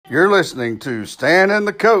You're listening to Stan and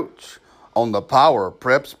the Coach on the Power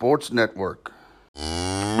Prep Sports Network.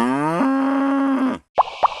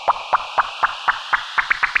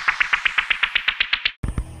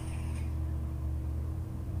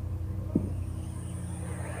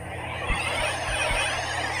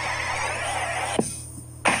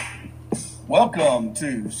 Welcome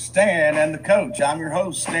to Stan and the Coach. I'm your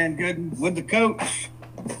host, Stan Gooden, with the coach,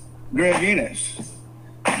 Greg Enos.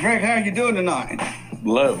 Greg, how are you doing tonight?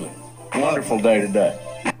 Lovely. Wonderful day today.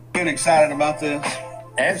 Been excited about this?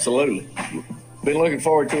 Absolutely. Been looking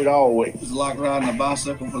forward to it all week. Is it like riding a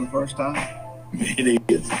bicycle for the first time? It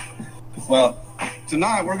is. Well,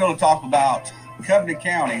 tonight we're going to talk about Covenant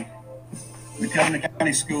County, the Covenant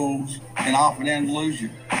County schools, and Offutt Andalusia.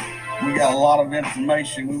 We got a lot of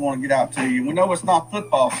information we want to get out to you. We know it's not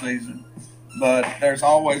football season, but there's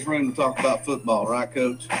always room to talk about football, right,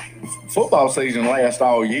 Coach? Football season lasts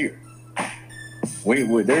all year.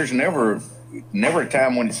 There's never a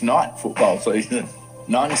time when it's not football season,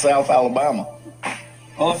 not in South Alabama.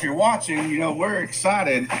 Well, if you're watching, you know, we're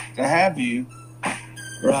excited to have you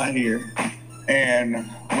right here. And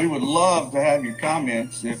we would love to have your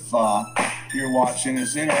comments if you're watching.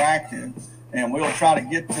 It's interactive, and we'll try to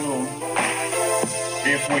get to them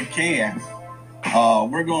if we can.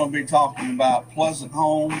 We're going to be talking about Pleasant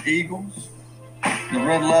Home Eagles, the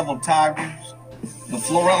Red Level Tigers, the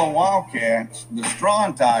Florella Wildcats, the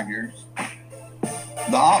Strawn Tigers,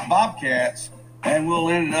 the Hot Bobcats, and we'll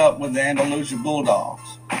end it up with the Andalusia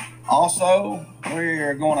Bulldogs. Also,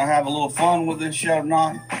 we're going to have a little fun with this show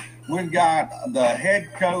tonight. We've got the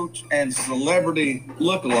head coach and celebrity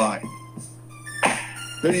lookalike.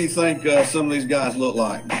 Who do you think some of these guys look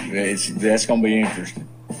like? That's going to be interesting.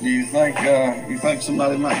 Do you think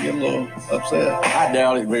somebody might get a little upset? I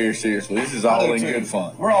doubt it very seriously. This is all in good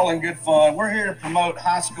fun. We're all in good fun. We're here to promote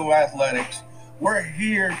high school athletics. We're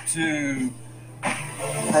here to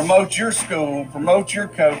promote your school, promote your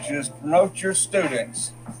coaches, promote your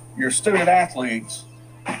students, your student athletes,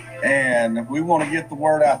 and we want to get the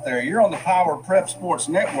word out there. You're on the Power Prep Sports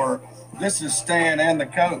Network. This is Stan and the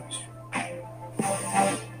Coach.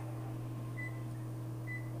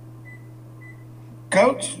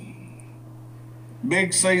 Coach,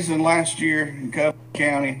 big season last year in Covenant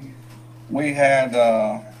County. We had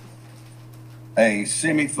a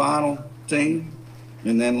semifinal team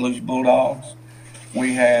in the Andalusia Bulldogs.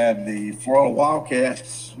 We had the Florida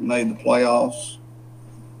Wildcats made the playoffs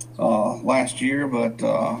last year, but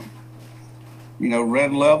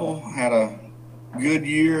Red Level had a good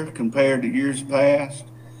year compared to years past.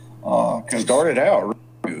 Started out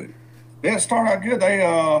good. Yeah, it started out good. They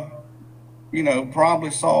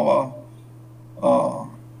probably saw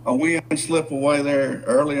a win slip away there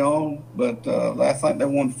early on, but I think they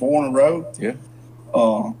won 4 in a row. Yeah.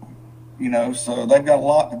 So they've got a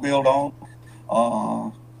lot to build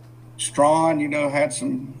on. Strawn, had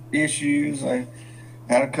some issues. They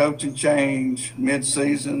had a coaching change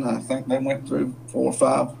mid-season. I think they went through 4 or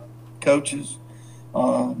 5 coaches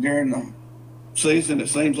during the season. It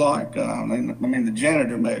seems like. The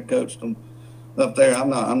janitor may have coached them up there. I'm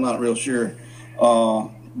not real sure.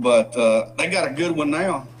 But they got a good one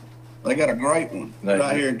now. They got a great one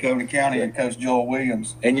right here in Covenant County, and Coach Joel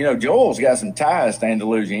Williams. And, Joel's got some ties to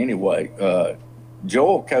Andalusia anyway.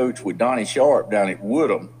 Joel coached with Donnie Sharp down at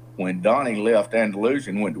Woodham when Donnie left Andalusia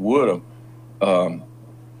and went to Woodham.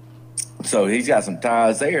 So he's got some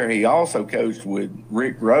ties there. He also coached with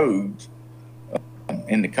Rick Rhodes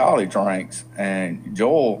in the college ranks. And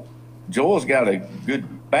Joel's got a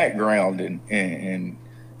good background, and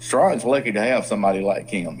Strawn's lucky to have somebody like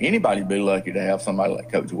him. Anybody'd be lucky to have somebody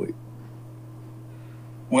like Coach Wick.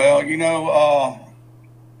 Well,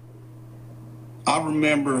 I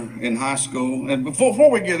remember in high school, and before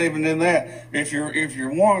we get even in that, if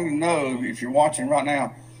you're wanting to know, if you're watching right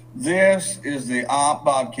now, this is the Hot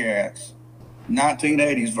Bobcats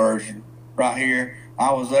 1980s version right here.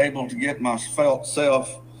 I was able to get myself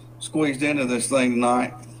squeezed into this thing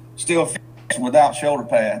tonight, still without shoulder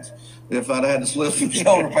pads. If I'd had to slip some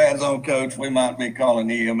shoulder pads on, Coach, we might be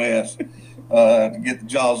calling EMS to get the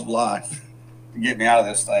jaws of life to get me out of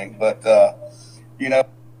this thing. But,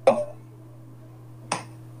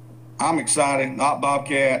 I'm excited. Hot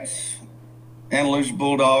Bobcats, Andalusia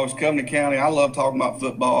Bulldogs, Covenant County. I love talking about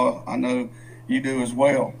football. I know you do as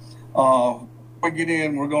well. When we get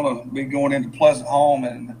in, we're going to be going into Pleasant Home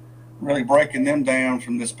and really breaking them down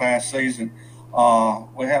from this past season. I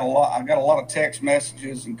got a lot of text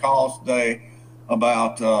messages and calls today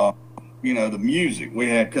about, the music we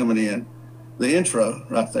had coming in, the intro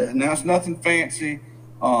right there. Now, it's nothing fancy.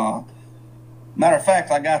 Matter of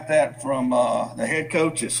fact, I got that from the head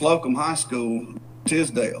coach at Slocum High School,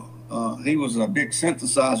 Tisdale. He was a big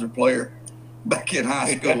synthesizer player back in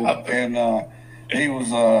high school, and he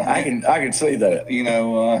was. I can see that. He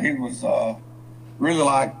was really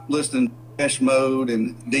like listening to Depeche Mode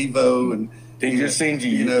and Devo, and he just sends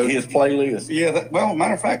you his playlist. Yeah, well,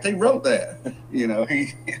 matter of fact, he wrote that.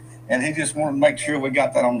 He just wanted to make sure we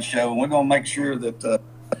got that on the show, and we're going to make sure that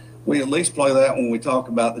we at least play that when we talk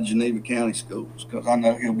about the Geneva County schools, because I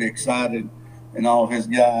know he'll be excited, and all of his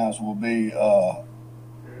guys will be,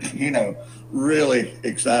 really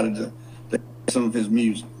excited to hear some of his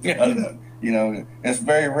music. Yeah. It's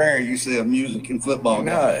very rare you see a music and football guy.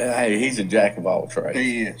 No, hey, he's a jack of all trades.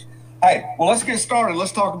 He is. Hey, well, let's get started.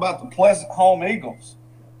 Let's talk about the Pleasant Home Eagles.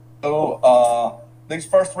 So these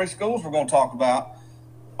first three schools we're going to talk about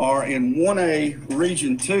are in 1A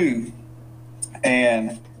Region 2,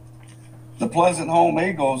 and the Pleasant Home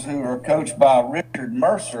Eagles, who are coached by Richard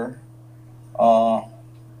Mercer, had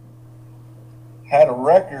a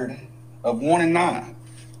record of 1-9.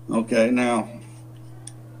 Okay, now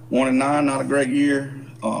 1-9, not a great year.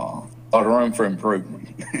 A lot of room for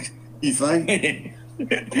improvement. You think?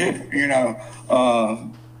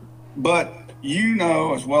 But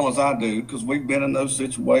as well as I do, because we've been in those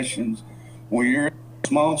situations where you're in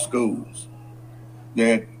small schools,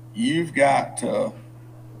 that you've got to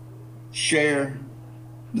share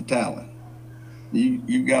the talent.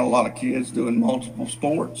 You've got a lot of kids doing multiple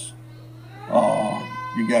sports.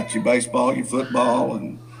 You got your baseball, your football,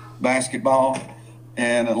 and basketball,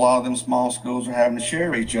 and a lot of them small schools are having to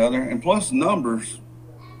share each other, and plus numbers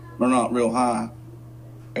are not real high.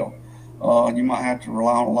 You might have to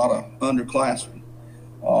rely on a lot of underclassmen.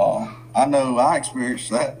 I know I experienced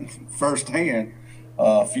that firsthand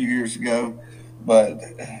a few years ago, but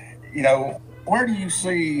where do you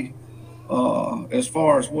see as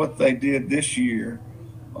far as what they did this year,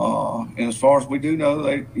 and as far as we do know,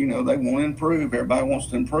 they want to improve. Everybody wants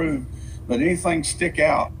to improve, but anything stick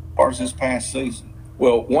out as far as this past season?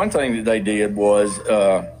 Well, one thing that they did was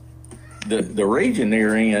the region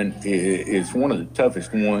they're in is one of the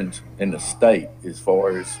toughest ones in the state as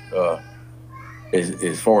far as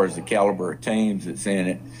the caliber of teams that's in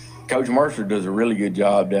it. Coach Mercer does a really good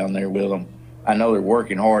job down there with them. I know they're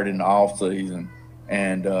working hard in the off season,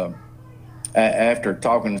 and after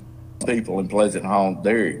talking to people in Pleasant Home,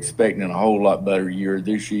 they're expecting a whole lot better year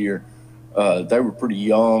this year. They were pretty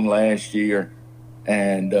young last year,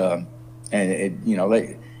 and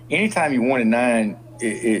anytime you 1-9,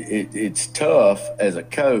 it's tough as a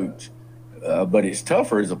coach, but it's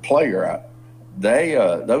tougher as a player.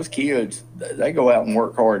 Those kids, they go out and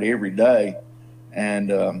work hard every day,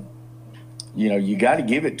 and you got to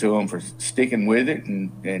give it to them for sticking with it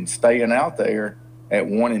and staying out there at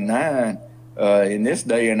 1-9. In this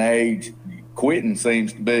day and age, quitting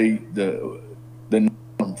seems to be the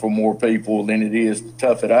norm for more people than it is to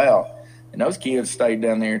tough it out. And those kids stayed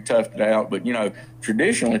down there and toughed it out. But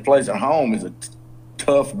traditionally, Pleasant Home is a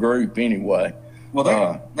tough group anyway.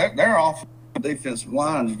 Well, their offensive defensive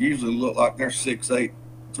lines usually look like they're 6'8",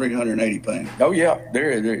 380 pounds. Oh yeah,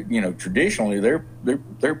 they're traditionally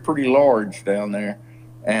they're pretty large down there,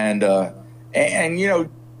 and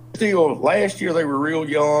still last year they were real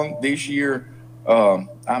young. This year,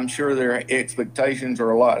 I'm sure their expectations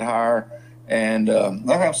are a lot higher, and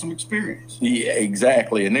they have some experience. Yeah,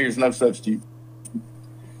 exactly, and there's no substitute.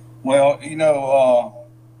 Well,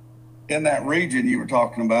 in that region you were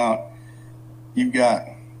talking about, you've got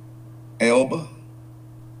Elba,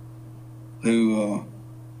 who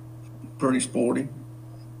pretty sporty.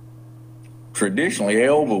 Traditionally,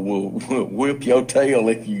 Elba will whip your tail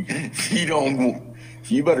if you don't.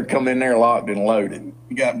 You better come in there locked and loaded.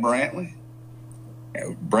 You got Brantley.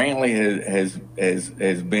 Brantley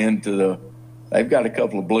has been to the. They've got a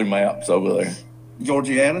couple of blue maps over there.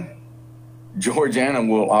 Georgiana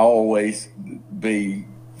will always be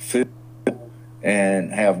fit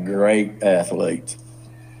and have great athletes.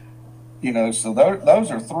 So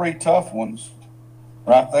those are three tough ones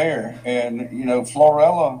right there. And,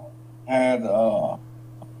 Florella had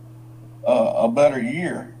a better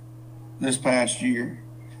year this past year,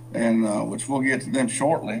 and which we'll get to them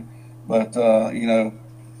shortly. But,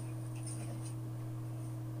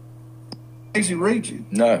 easy region.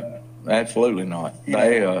 No, absolutely not.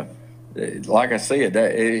 Yeah. They, like I said,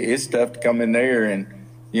 it's tough to come in there, and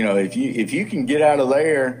if you can get out of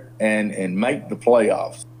there and make the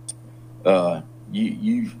playoffs,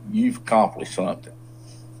 you've accomplished something.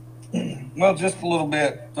 Well, just a little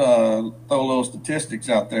bit, throw a little statistics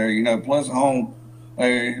out there. Pleasant Home,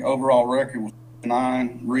 their overall record was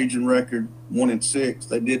 9, region record 1-6.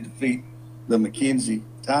 They did defeat the McKenzie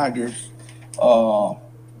Tigers.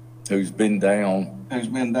 who's been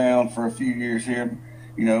down for a few years here.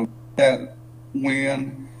 You know, that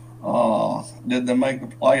win. Did they make the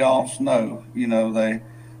playoffs? No. You know, they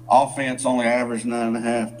offense only averaged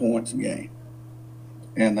 9.5 points a game,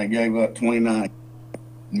 and they gave up 29.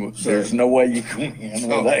 There's no way you can win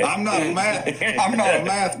with that. I'm not a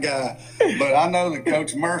math guy, but I know that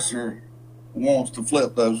Coach Mercer wants to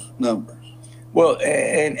flip those numbers. Well,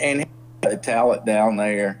 and the talent down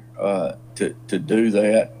there to do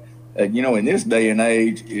that. You know, in this day and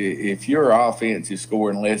age, if your offense is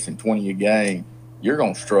scoring less than 20 a game, you're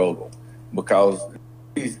going to struggle, because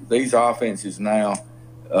these offenses now,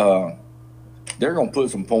 they're going to put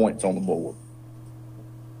some points on the board.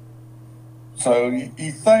 So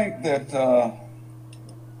you think that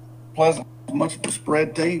Pleasant is much of a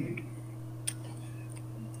spread team?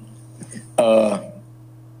 I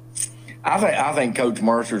think Coach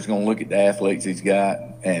Mercer is going to look at the athletes he's got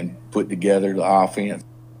and put together the offense,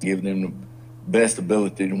 give them the best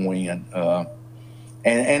ability to win.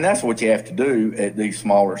 And that's what you have to do at these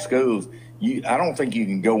smaller schools. I don't think you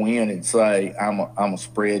can go in and say I'm a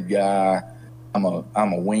spread guy, I'm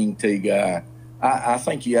a wing T guy. I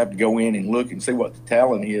think you have to go in and look and see what the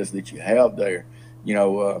talent is that you have there. You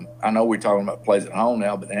know, I know we're talking about Pleasant Home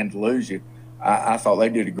now, but Andalusia, I thought they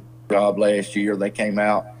did a great job last year. They came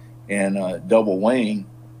out in double wing,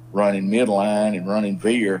 running midline and running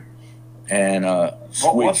veer, and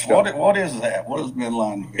switched up. What is that? What is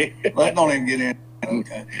midline veer? Let don't even get in.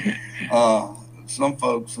 Okay. Some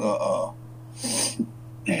folks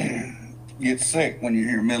get sick when you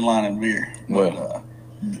hear midline and veer.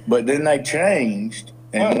 But then they changed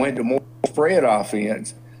and went to more spread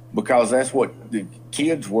offense, because that's what the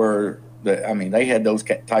kids were. They had those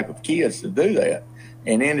type of kids to do that,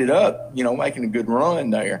 and ended up, you know, making a good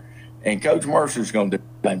run there. And Coach Mercer's going to do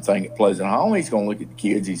the same thing at Pleasant Home. He's going to look at the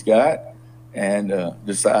kids he's got and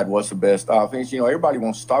decide what's the best offense. You know, everybody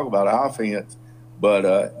wants to talk about offense,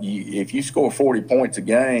 but if you score 40 points a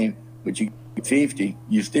game, but you get 50,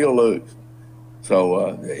 you still lose.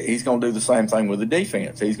 So he's going to do the same thing with the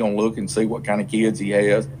defense. He's going to look and see what kind of kids he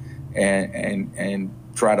has and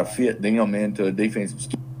try to fit them into a defensive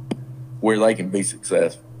scheme where they can be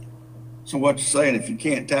successful. So what you're saying, if you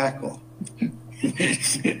can't tackle, your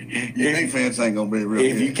defense ain't going to be real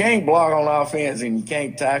If good. you can't block on offense and you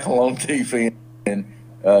can't tackle on defense, then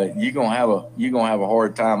you're gonna have a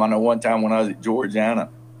hard time. I know one time when I was at Georgiana,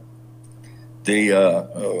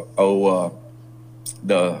 the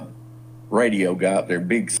radio guy up there,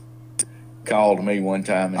 Big, called me one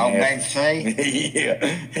time and asked, yeah,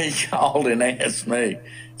 he called and asked me,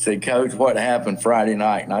 said, "Coach, what happened Friday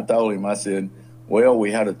night?" And I told him, I said, "Well,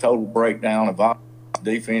 we had a total breakdown of offense,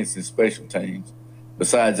 defense, and special teams.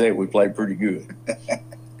 Besides that, we played pretty good."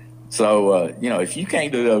 So, you know, if you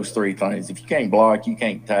can't do those three things, if you can't block, you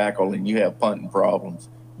can't tackle, and you have punting problems,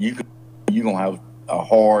 you're going to have a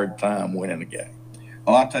hard time winning a game.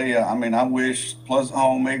 Well, I tell you, I wish Pleasant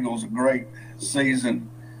Home Eagles a great season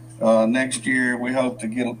next year. We hope to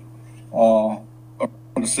get to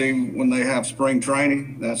see when they have spring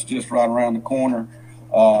training. That's just right around the corner.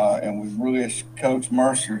 And we wish Coach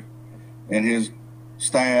Mercer and his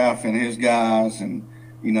staff and his guys and,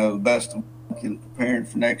 you know, the best of luck in preparing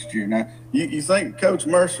for next year. Now, you think Coach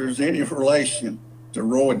Mercer is any relation to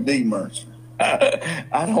Roy D. Mercer?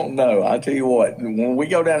 I don't know. I'll tell you what, when we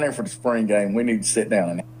go down there for the spring game, we need to sit down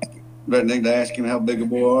and ask him. But need to ask him, how big a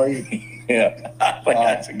boy are you? Yeah, I think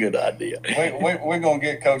that's a good idea. We're going to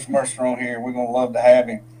get Coach Mercer on here. We're going to love to have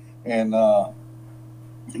him and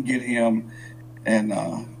get him and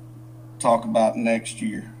talk about next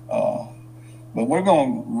year. But we're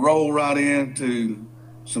going to roll right into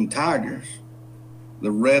some Tigers,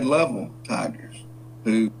 the Red Level Tigers,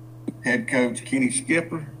 who head coach Kenny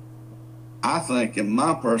Skipper, I think, in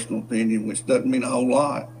my personal opinion, which doesn't mean a whole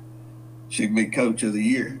lot, should be coach of the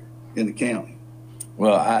year in the county.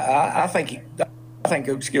 Well, I think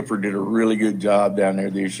Coach Skipper did a really good job down there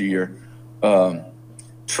this year,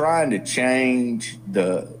 trying to change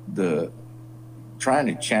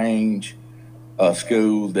a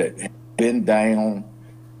school that had been down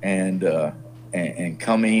and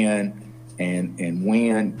come in and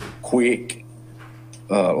win quick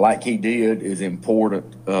like he did is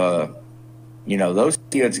important. You know, those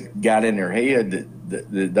kids got in their head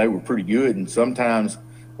that they were pretty good, and sometimes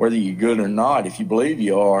whether you're good or not, if you believe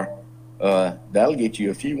you are, that'll get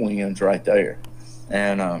you a few wins right there.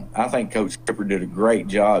 And I think Coach Skipper did a great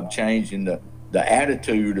job changing the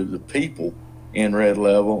attitude of the people in Red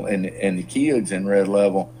Level and the kids in Red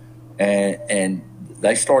Level, and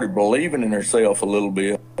they started believing in themselves a little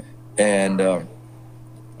bit, and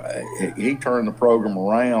he turned the program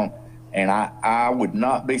around. And I would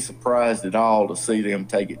not be surprised at all to see them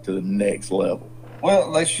take it to the next level.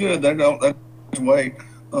 Well, they should. They don't away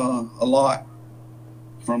a lot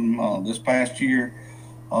from this past year.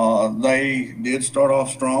 They did start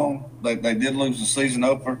off strong. They did lose the season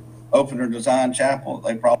opener to Zion Chapel.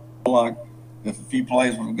 They probably like if a few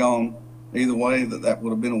plays would have gone either way, that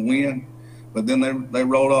would have been a win. But then they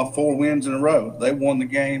rolled off 4 wins in a row. They won the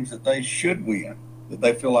games that they should win, that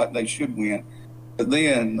they feel like they should win. But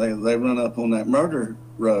then they run up on that murder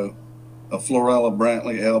row of Florella,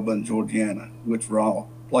 Brantley, Elba, and Georgiana, which were all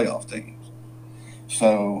playoff teams.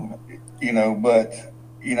 So, they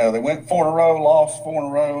went 4 in a row, lost 4 in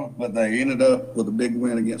a row, but they ended up with a big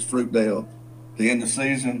win against Fruitdale at the end of the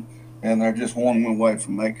season, and they're just 1 win away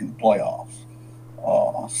from making the playoffs.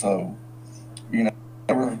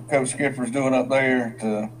 Whatever Coach Skipper's doing up there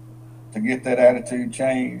to get that attitude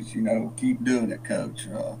changed, keep doing it, Coach.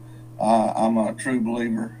 I'm a true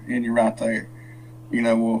believer in you right there.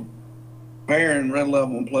 Bear and Red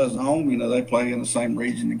Level and Pleasant Home, they play in the same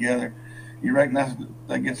region together. You reckon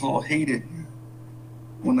that gets a little heated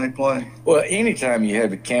when they play? Well, anytime you have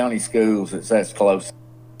the county schools that's close,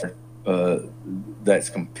 that's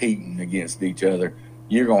competing against each other,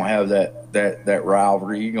 you're going to have that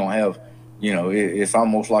rivalry. You're going to have, it's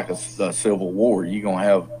almost like a civil war. You're going to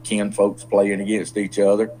have kin folks playing against each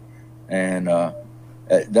other. And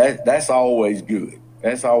that's always good.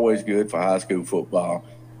 That's always good for high school football.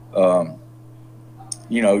 To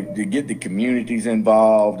get the communities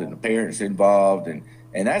involved and the parents involved, and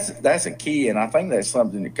that's a key. And I think that's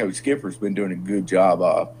something that Coach Skipper's been doing a good job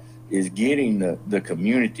of, is getting the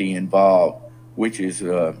community involved, which is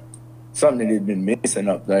something that had been missing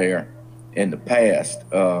up there in the past.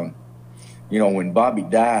 When Bobby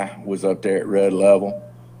Dye was up there at Red Level,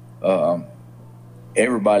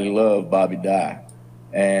 everybody loved Bobby Dye,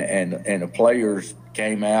 and the players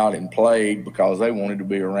came out and played because they wanted to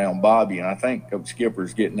be around Bobby. And I think Coach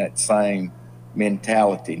Skipper's getting that same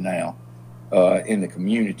mentality now in the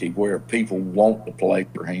community, where people want to play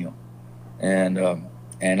for him. And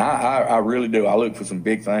I really do. I look for some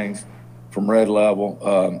big things from Red Level.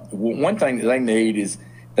 One thing that they need is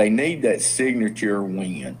they need that signature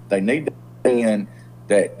win. They need that win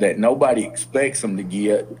that nobody expects them to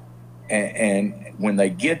get. And when they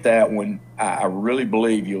get that one, I really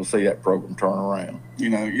believe you'll see that program turn around.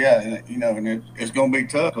 And it's going to be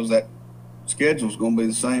tough because that schedule's going to be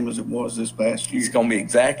the same as it was this past year. It's going to be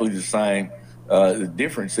exactly the same. The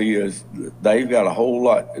difference is they've got a whole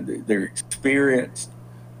lot. They're experienced.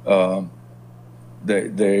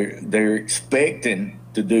 They're expecting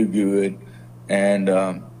to do good. And,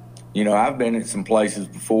 I've been in some places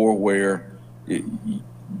before where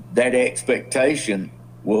that expectation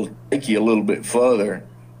will take you a little bit further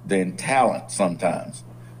than talent sometimes.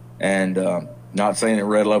 And not saying that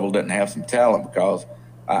Red Level doesn't have some talent, because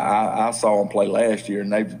I saw them play last year,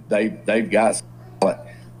 and they've got some talent.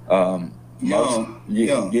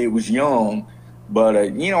 Young. It was young, but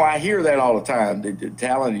I hear that all the time. The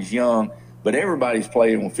talent is young, but everybody's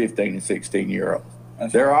playing with 15 and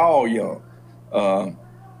 16-year-olds. They're all young.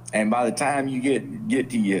 And by the time you get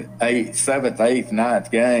to your 7th, 8th,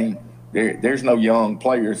 9th game, there's no young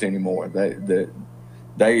players anymore. They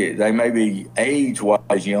may be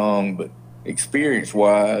age-wise young, but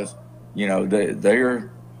experience-wise,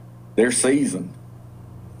 they're seasoned.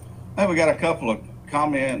 Hey, we got a couple of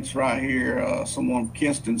comments right here. Someone from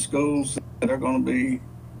Kinston Schools said they're going to be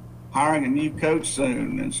hiring a new coach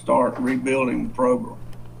soon and start rebuilding the program.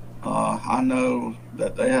 I know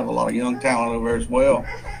that they have a lot of young talent over there as well,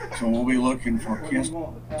 so we'll be looking for Kinston.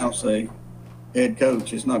 I'll say head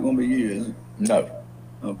coach. It's not going to be you, is it? No.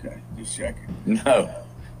 Okay, just checking. No.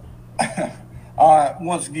 All right,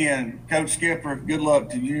 once again, Coach Skipper, good luck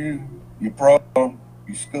to you, your program,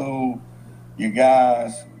 your school, you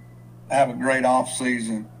guys. Have a great off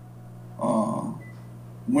season.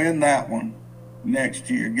 Win that one next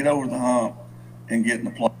year. Get over the hump and get in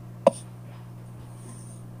the playoffs.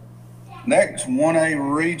 Next,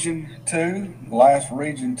 1A Region 2, last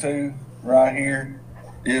Region 2 right here,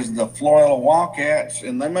 is the Florella Wildcats,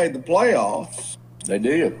 and they made the playoffs. They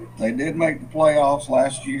did. They did make the playoffs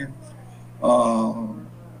last year. But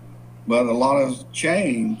a lot has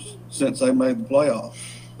changed since they made the playoffs.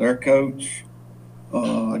 Their coach,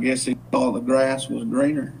 I guess he thought the grass was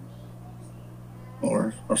greener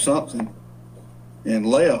or something and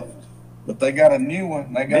left. But they got a new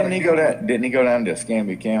one. Didn't he go down to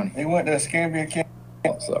Escambia County? He went to Escambia County.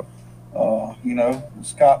 So,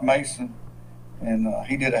 Scott Mason, and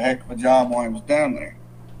he did a heck of a job while he was down there.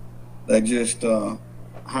 They just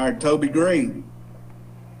hired Toby Green,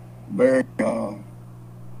 very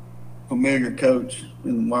familiar coach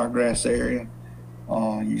in the Wiregrass area.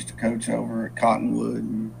 Used to coach over at Cottonwood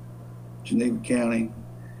in Geneva County.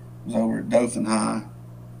 Was over at Dothan High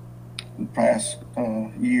the past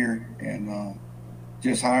year, and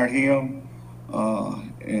just hired him.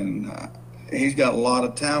 And he's got a lot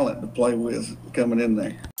of talent to play with coming in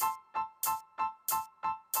there.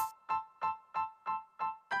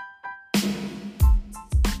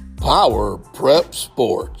 Power Prep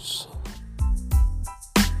Sports.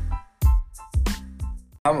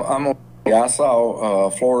 I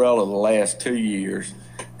saw Florella the last 2 years,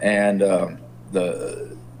 and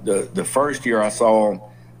the first year I saw him,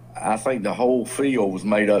 I think the whole field was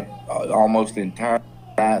made up almost entirely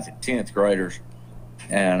of 9th and 10th graders.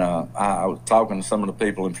 And I was talking to some of the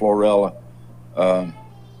people in Florella.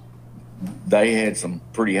 They had some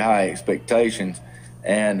pretty high expectations,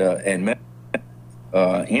 and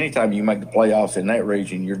anytime you make the playoffs in that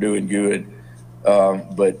region, you're doing good.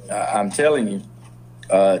 But I'm telling you,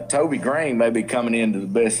 Toby Green may be coming into the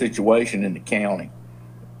best situation in the county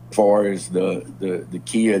as far as the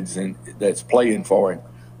kids and that's playing for him.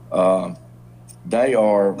 They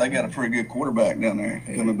got a pretty good quarterback down there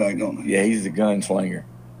coming back, don't they? Yeah, he's a gunslinger.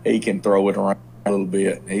 He can throw it around a little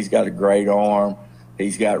bit. He's got a great arm.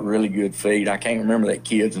 He's got really good feet. I can't remember that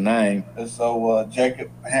kid's name. So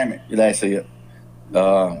Jacob Hammock. That's it.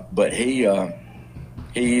 But he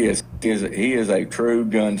is a true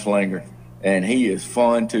gunslinger, and he is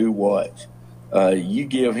fun to watch. You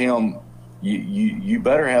give him, you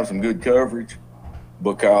better have some good coverage,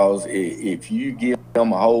 because if you give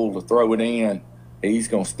him a hole to throw it in, he's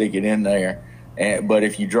going to stick it in there. But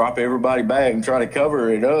if you drop everybody back and try to cover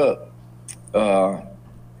it up,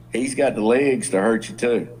 he's got the legs to hurt you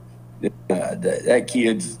too. That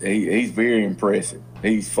kid's he's very impressive.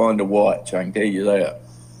 He's fun to watch, I can tell you that.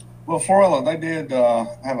 Well, Florella, they did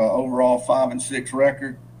have an overall 5-6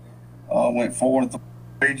 record. Went 4th in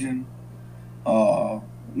the region.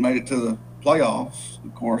 Made it to the playoffs.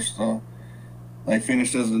 Of course, they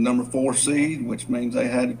finished as the number 4 seed, which means they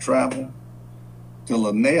had to travel to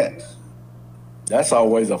Lynette. That's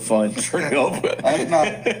always a fun trip.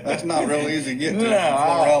 That's not real easy to get to.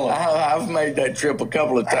 No, I've made that trip a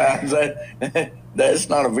couple of times. That's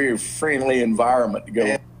not a very friendly environment to go.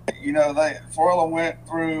 And, Florella went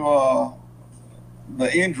through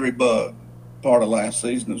the injury bug part of last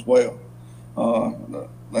season as well. The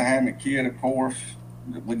Hammock kid, of course,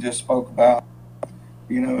 that we just spoke about.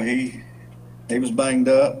 He was banged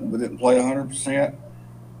up, but didn't play 100%.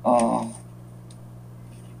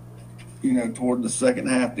 Toward the second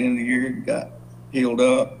half, the end of the year, he got healed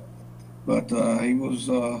up. But he was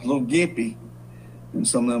a little gimpy in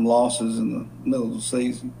some of them losses in the middle of the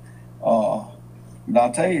season. But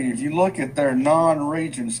I'll tell you, if you look at their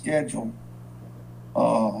non-region schedule,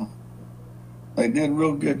 they did a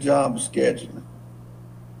real good job of scheduling.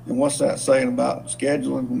 And what's that saying about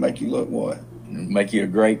scheduling? Will make you look what? Make you a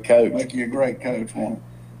great coach. Make you a great coach.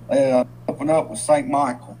 They open up with St.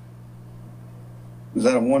 Michael. Is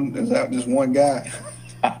that just one guy?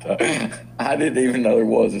 I didn't even know there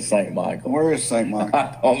was a St. Michael. Where is St. Michael?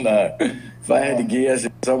 I don't know. If I had to guess,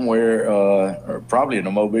 it's somewhere, or probably in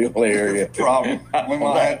the Mobile area. Probably. We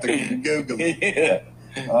might have to Google it.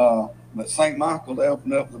 Yeah. But St. Michael, they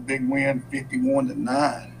opened up with a big win,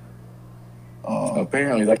 51-9.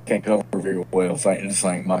 Apparently, they can't cover very well,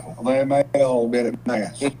 St. Michael. They may all been at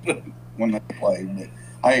mass when they played. But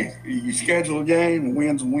hey, you schedule a game, a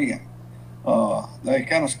win's a win. They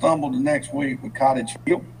kind of stumbled the next week with Cottage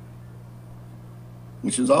Hill,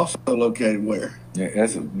 which is also located where? Yeah,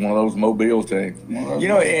 that's one of those Mobile things.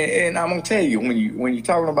 And I'm gonna tell you, when you're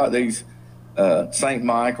talking about these St.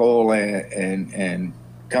 Michael and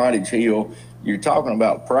Cottage Hill, you're talking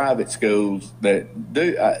about private schools that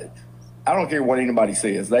do. I don't care what anybody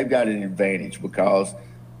says, they've got an advantage because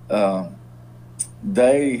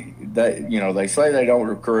they say they don't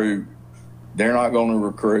recruit. They're not going to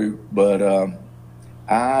recruit, but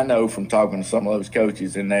I know from talking to some of those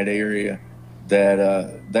coaches in that area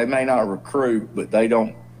that they may not recruit, but they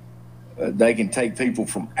don't. They can take people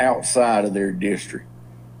from outside of their district,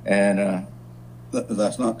 and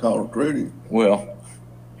that's not called recruiting. Well,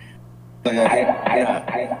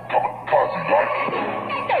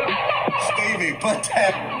 Stevie, put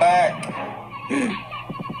that back.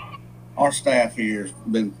 Our staff here has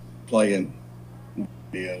been playing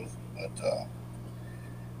videos. But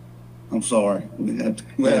I'm sorry. We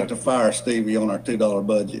have to fire Stevie on our $2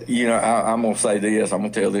 budget. I'm going to say this. I'm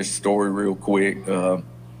going to tell this story real quick.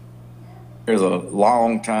 There's a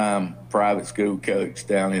long-time private school coach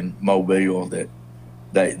down in Mobile that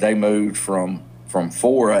they moved from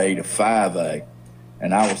 4A to 5A.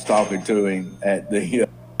 And I was talking to him at the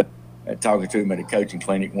talking to him at a coaching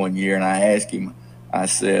clinic one year, and I asked him, I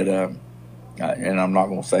said, and I'm not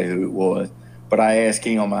going to say who it was, but I asked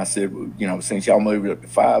him, I said, since y'all moved up to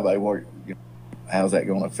 5A, how's that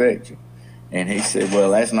going to affect you? And he said,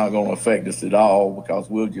 well, that's not going to affect us at all because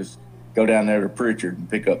we'll just go down there to Pritchard and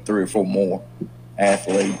pick up 3 or 4 more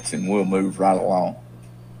athletes, and we'll move right along.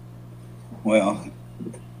 Well,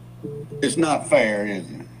 it's not fair, is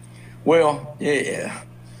it? Well, yeah.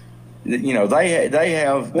 They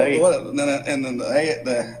have. And then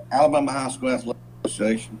the Alabama High School Athletic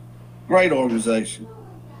Association, great organization.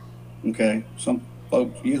 Okay, some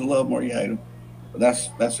folks you love them or you hate them, but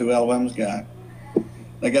that's who Alabama's got.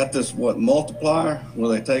 They got this multiplier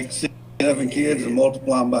where they take 7 kids and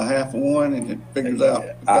multiply them by half of one, and it figures out.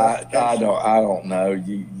 I don't know.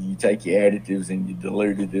 You take your additives and your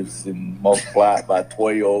dilutives and multiply it by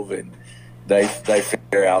 12, and they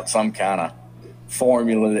figure out some kind of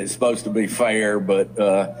formula that's supposed to be fair. But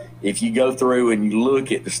if you go through and you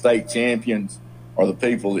look at the state champions or the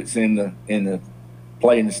people that's in the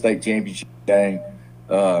playing the state championship game,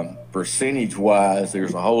 percentage wise,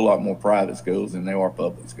 there's a whole lot more private schools than there are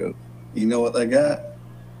public schools. You know what they got?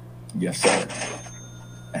 Yes, sir.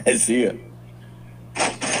 That's it.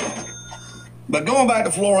 But going back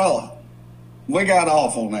to Florella, we got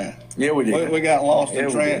off on that. Yeah, we did. We got lost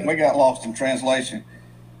we got lost in translation.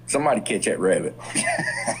 Somebody catch that rabbit.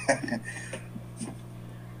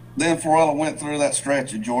 Then Florella went through that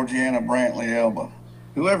stretch of Georgiana, Brantley, Elba.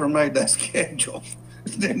 Whoever made that schedule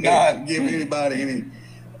did not give anybody any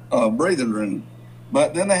breathing room.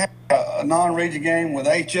 But then they had a non-region game with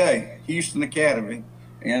HA, Houston Academy,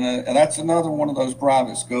 and that's another one of those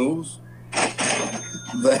private schools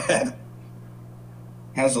that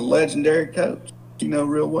has a legendary coach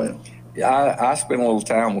real well. Yeah, I spent a little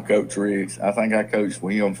time with Coach Riggs. I think I coached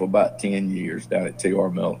with him for about 10 years down at T.R.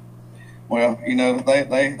 Miller. Well, they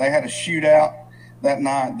had a shootout that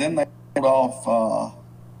night. Then they pulled off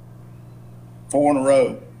 4 in a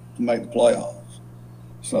row to make the playoffs.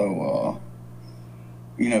 So,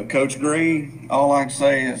 Coach Green, all I can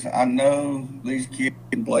say is I know these kids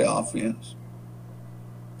can play offense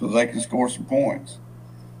so they can score some points.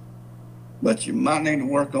 But you might need to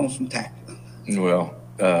work on some tackling. Well,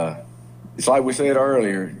 it's like we said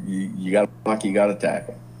earlier, you got to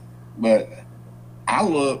tackle. But I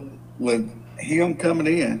look with him coming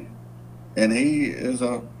in, and he is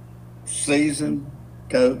a seasoned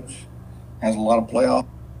coach, has a lot of playoff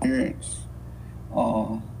experience.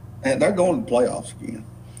 And they're going to the playoffs again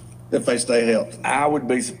if they stay healthy. I would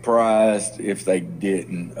be surprised if they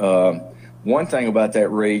didn't. One thing about that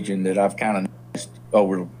region that I've kind of noticed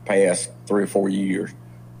over the past 3 or 4 years,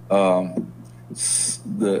 the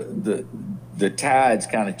tide's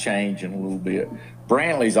kind of changing a little bit.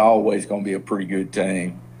 Brantley's always going to be a pretty good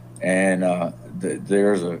team, and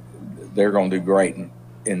they're going to do great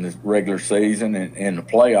in the regular season and in the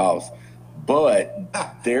playoffs.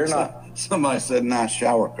 But they're not. Somebody said nice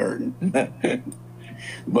shower curtain.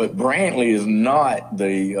 But Brantley is not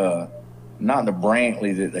the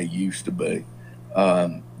Brantley that they used to be.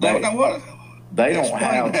 Now what? They don't Explain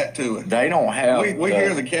have that to us. They don't have. We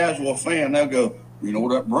hear the casual fan. They'll go,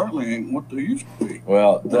 that Brantley ain't what they used to be.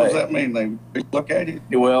 Well, what does that mean? They look at it.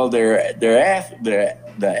 Well, the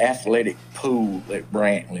athletic pool at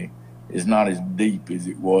Brantley is not as deep as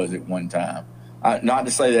it was at one time. Not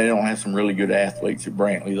to say they don't have some really good athletes at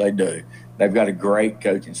Brantley. They do. They've got a great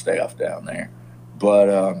coaching staff down there.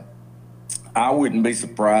 But I wouldn't be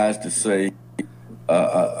surprised to see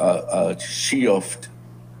a shift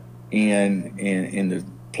in the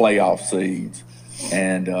playoff seeds,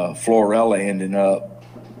 and Florella ending up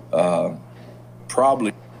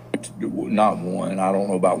probably not one. I don't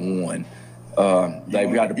know about one.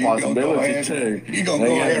 They've got the possibility too. You're going to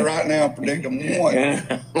go ahead right now and predict them one.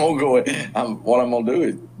 I'm going to go ahead. What I'm going to do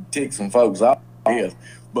is tick some folks off. Yes.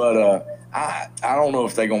 But I don't know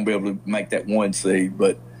if they're going to be able to make that 1 seed,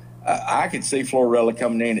 but I could see Florella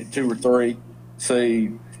coming in at 2 or 3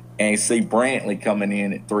 seed and see Brantley coming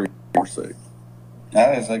in at 3 or 4 seed.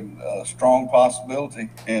 That is a strong possibility.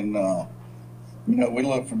 And, we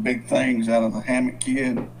look for big things out of the Hammett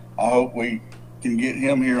kid. I hope we can get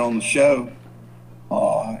him here on the show.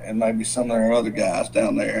 And maybe some of our other guys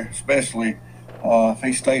down there, especially if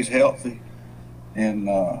he stays healthy and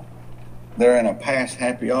they're in a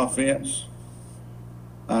pass-happy offense.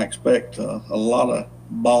 I expect a lot of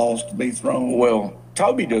balls to be thrown. Well,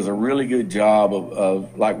 Toby does a really good job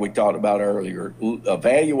of like we talked about earlier,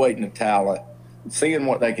 evaluating the talent, seeing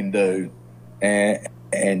what they can do,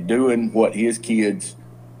 and doing what his kids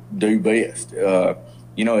do best.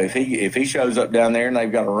 If he shows up down there and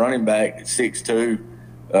they've got a running back that's 6'2",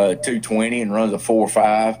 220 and runs a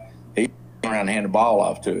 4.5, He around and hand the ball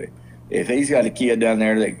off to it. If he's got a kid down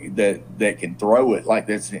there that can throw it like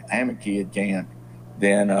this Hammett kid can,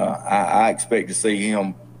 then I expect to see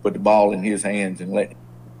him put the ball in his hands and let him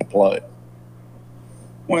play.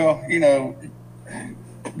 Well,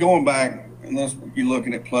 going back, unless you're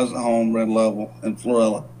looking at Pleasant Home, Red Level, and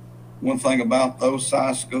Florilla, one thing about those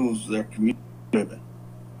size schools, they're community-driven.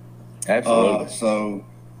 Absolutely. So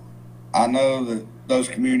I know that those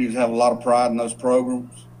communities have a lot of pride in those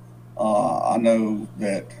programs. I know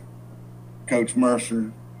that Coach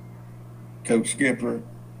Mercer, Coach Skipper,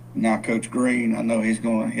 now Coach Green, I know he's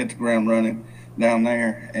going to hit the ground running down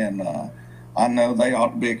there, and I know they ought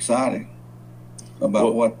to be excited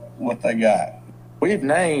about what they got. We've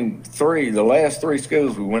named the last three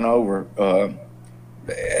schools we went over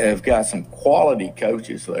have got some quality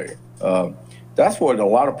coaches there. That's what a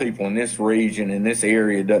lot of people in this region, in this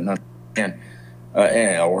area, doesn't understand,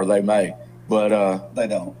 or they may. But they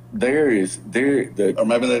don't. Or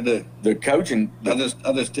maybe they do. The coaching. I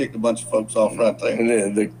just ticked a bunch of folks off right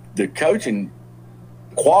there. The coaching,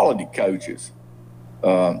 quality coaches,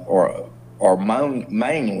 are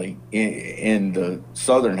mainly in the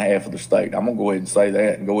southern half of the state. I'm gonna go ahead and say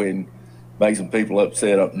that, and go ahead and make some people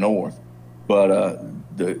upset up north. But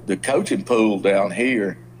the coaching pool down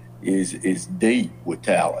here is deep with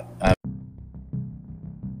talent.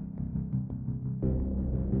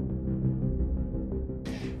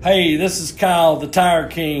 Hey, this is Kyle, the Tire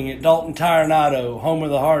King at Dalton Tire and Auto, home of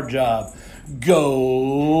the hard job.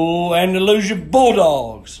 Go Andalusia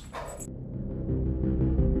Bulldogs!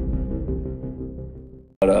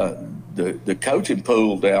 But the coaching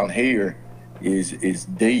pool down here is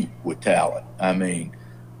deep with talent. I mean,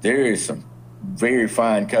 there is some very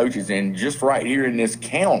fine coaches, and just right here in this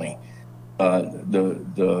county,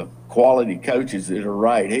 the quality coaches that are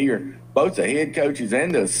right here, both the head coaches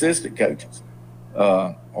and the assistant coaches,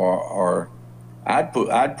 are I'd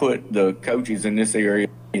put the coaches in this area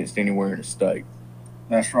against anywhere in the state.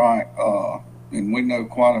 That's right. And we know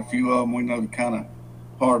quite a few of them. We know the kind of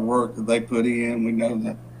hard work that they put in. We know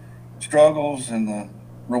the struggles and the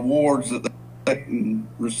rewards that they can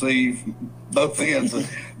receive. Both ends of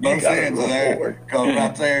there. Because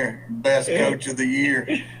right there, best coach of the year,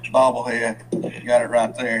 bobblehead. Got it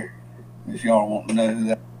right there. If y'all want to know who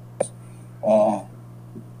that is.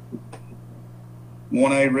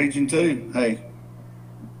 1A Region 2, hey,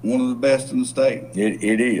 one of the best in the state.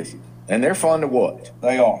 It is. And they're fun to watch.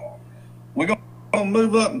 They are. We're going to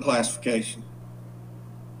move up in classification.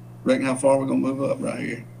 Reckon how far we're going to move up right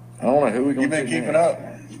here? I don't know who we're going to You've been keeping up.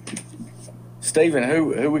 Stephen,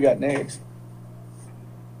 who we got next?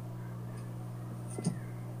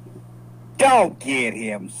 Don't get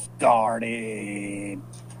him started.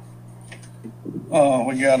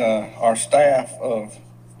 We got our staff of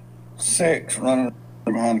 6 running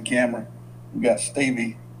behind the camera. We got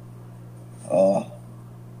Stevie.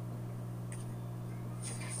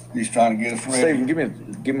 He's trying to get us ready. Stephen,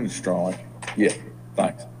 give me the strong. Yeah,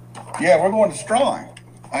 thanks. Yeah, we're going to Strong.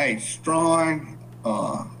 Hey, Strong,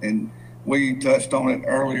 and we touched on it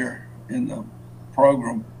earlier in the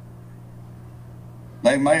program.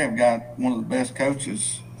 They may have got one of the best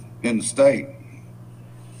coaches in the state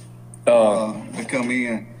to come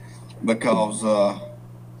in because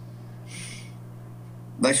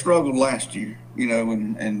they struggled last year,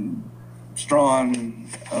 and Strong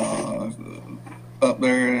up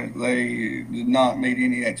there, they did not meet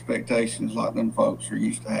any expectations like them folks are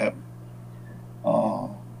used to having.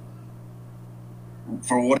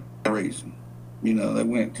 For whatever reason, they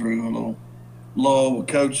went through a little lull with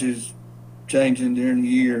coaches changing during the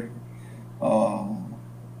year.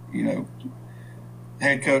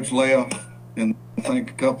 Head coach left, and I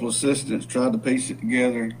think a couple of assistants tried to piece it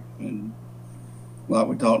together, and like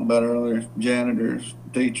we talked about earlier, janitors,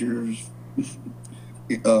 teachers,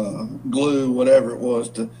 glue, whatever it was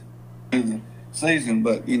to do the season.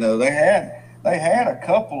 But they had a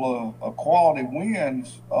couple of quality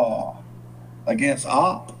wins against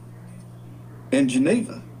Opp in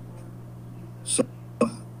Geneva, so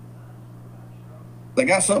they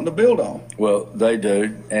got something to build on. Well, they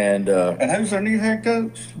do, and who's their new head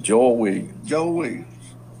coach? Joel Williams. Joel Williams.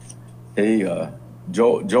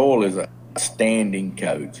 Joel is a standing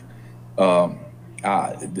coach.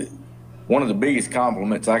 One of the biggest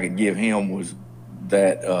compliments I could give him was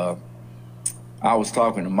that I was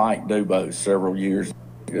talking to Mike Dubose several years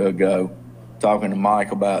ago, talking to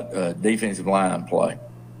Mike about defensive line play.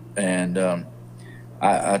 And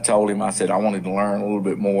I told him, I said I wanted to learn a little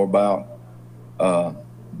bit more about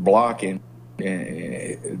blocking,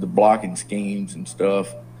 the blocking schemes and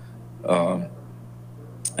stuff. And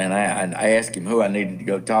I asked him who I needed to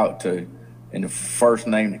go talk to. and the first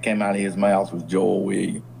name that came out of his mouth was Joel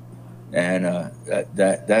Williams. And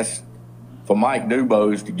that's for Mike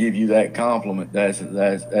Dubose to give you that compliment. That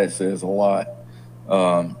says a lot.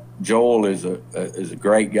 Joel is a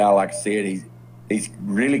great guy. Like I said, he's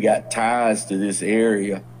really got ties to this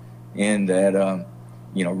area, in that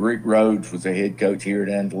Rick Rhodes was the head coach here at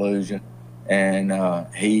Andalusia, and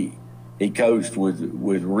he coached with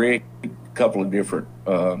Rick a couple of different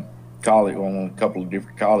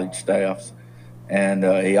college staffs, and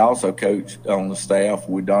he also coached on the staff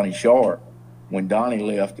with Donnie Sharp when Donnie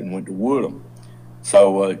left and went to Woodham.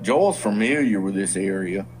 So Joel's familiar with this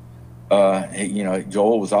area.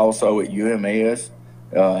 Joel was also at UMS.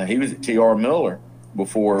 He was at T.R. Miller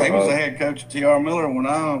before. He was the head coach at T.R. Miller when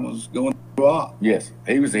I was going through op. Yes,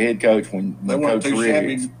 he was the head coach when they weren't Coach too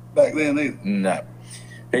Riggs. shabby back then either. No,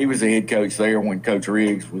 he was the head coach there when Coach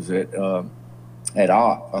Riggs was at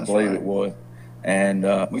op, I believe it was. And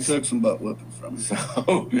we took some butt whippings from him. So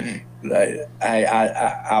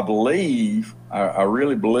I believe, I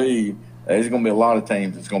really believe, there's going to be a lot of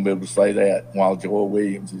teams that's going to be able to say that while Joel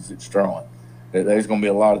Williams is at Strong. There's going to be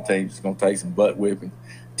a lot of teams that's going to take some butt whipping.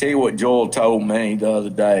 Tell you what Joel told me the other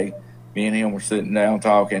day. Me and him were sitting down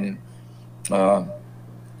talking, and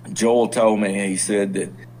Joel told me, he said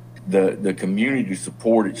that the community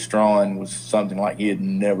support at Strong was something like he had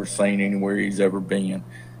never seen anywhere he's ever been.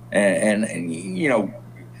 And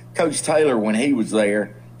Coach Taylor, when he was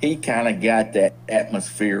there, he kind of got that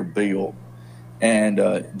atmosphere built. And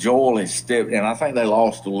Joel has stepped, and I think they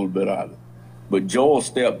lost a little bit of it. But Joel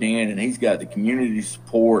stepped in, and he's got the community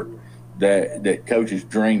support that coaches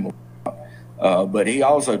dream of. But he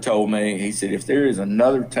also told me, he said, if there is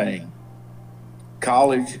another team,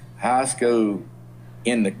 college, high school,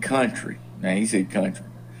 in the country, now he said country,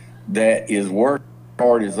 that is working as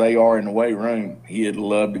hard as they are in the weight room, he'd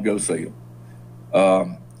love to go see them.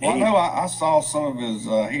 I know I saw some of his,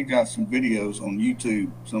 he got some videos on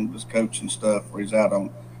YouTube, some of his coaching stuff where he's out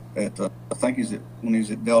I think when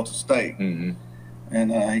he's at Delta State. Mm-hmm.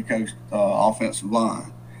 And he coached offensive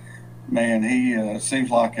line. Man, he seems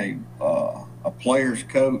like a player's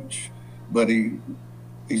coach, but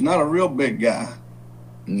he's not a real big guy.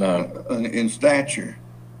 No. In stature,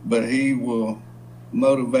 but he will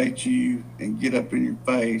motivate you and get up in your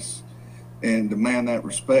face and demand that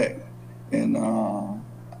respect. And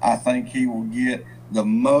I think he will get the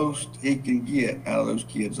most he can get out of those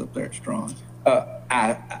kids up there at Strong.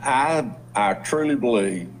 I truly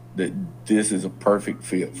believe that this is a perfect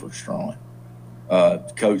fit for Strong.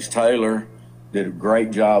 Coach Taylor did a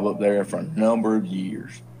great job up there for a number of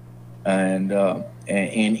years. And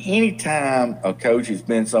any time a coach has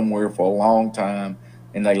been somewhere for a long time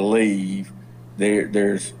and they leave,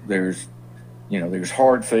 there's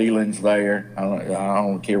hard feelings there. I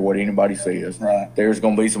don't care what anybody says. Right. There's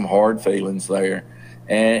going to be some hard feelings there,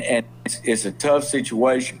 and it's a tough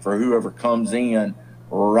situation for whoever comes in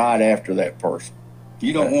right after that person.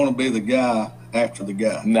 You don't want to be the guy after the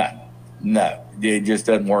guy. No, it just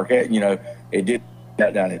doesn't work out. It did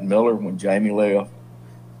down at Miller when Jamie left.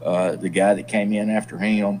 The guy that came in after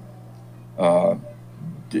him, the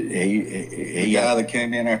guy that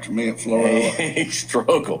came in after me at Florida, he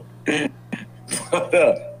struggled.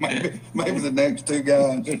 maybe the next two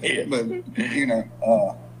guys, Yeah. But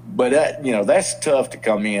But that's tough to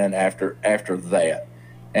come in after that,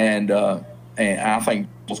 and I think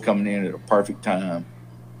Joel's coming in at a perfect time,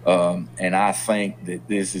 and I think that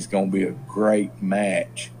this is going to be a great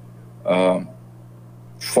match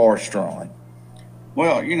for Strong.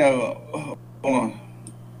 Well, I want to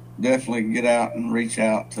definitely get out and reach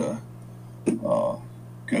out to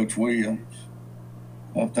Coach Williams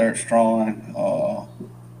up there at Strong.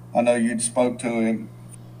 I know you'd spoke to him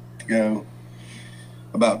ago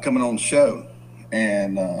about coming on the show,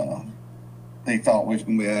 and he thought we was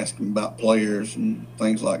going to be asking about players and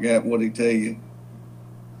things like that. What did he tell you?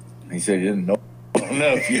 He said he didn't know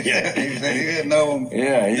enough yet. He said he didn't know him.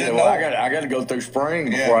 Yeah, he said, well, I got to go through spring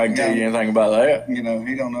before I can tell you anything about that. He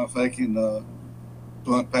don't know if they can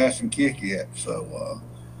punt, pass, and kick yet. So,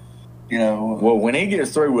 Well, when he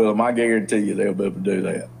gets through with them, I guarantee you they'll be able to do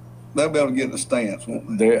that. They'll be able to get in the stance,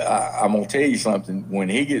 won't they? I'm going to tell you something. When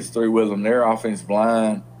he gets through with them, their offensive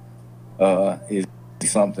line is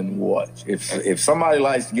something to watch. If somebody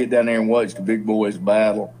likes to get down there and watch the big boys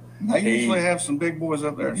battle, They usually have some big boys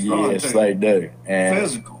up there at Strong, yes, too. they do. And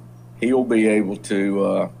Physical. he'll be able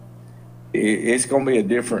to it's going to be a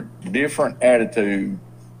different attitude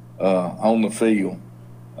on the field.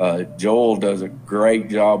 Joel does a great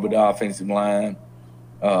job with the offensive line.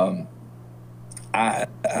 I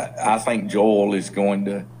think Joel is going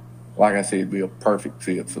to, like I said, be a perfect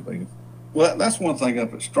fit for them. Well, that's one thing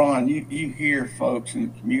up at Strawn. You hear folks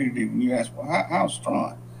in the community when you ask, well, how's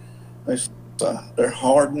Strawn? They say, they're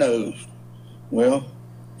hard nosed. Well,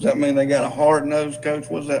 does that mean they got a hard nosed coach?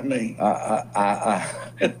 What does that mean? I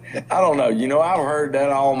don't know. You know, I've heard that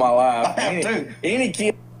all my life. I have too. Any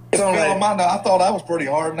kid. I thought I was pretty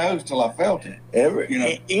hard nosed till I felt it.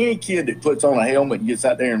 Any kid that puts on a helmet and gets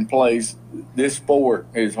out there and plays this sport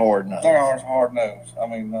is hard nosed. They are hard nosed. I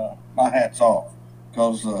mean, my hat's off,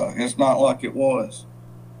 because it's not like it was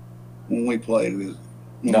when we played with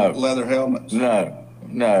leather helmets. No.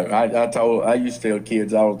 I used to tell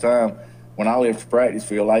kids all the time, when I left the practice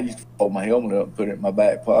field, I used to fold my helmet up and put it in my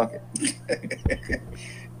back pocket.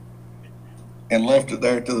 And left it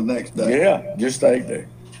there till the next day. Yeah, just stayed there.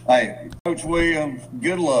 Hey, Coach Williams,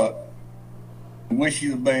 good luck. Wish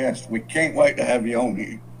you the best. We can't wait to have you on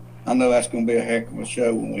here. I know that's going to be a heck of a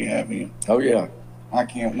show when we have him. Oh, yeah. I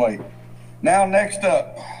can't wait. Now, next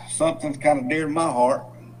up, something's kind of dear to my heart.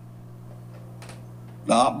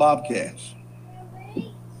 The Opp Bobcats.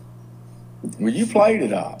 Well, you played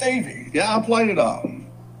it all. Stevie. Yeah, I played it all.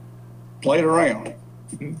 Played around.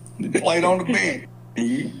 Played on the bench.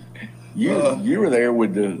 You were there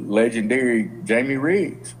with the legendary Jamie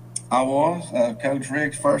Riggs. I was. Coach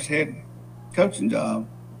Riggs' first head coaching job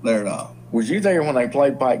there at all. Was you there when they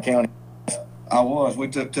played Pike County? I was. We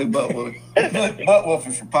took 2 butt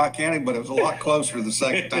whoopers from Pike County, but it was a lot closer the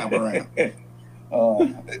second time around.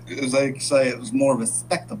 As they say, it was more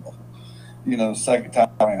respectable, second time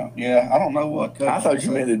around. Yeah, I don't know what coach. I thought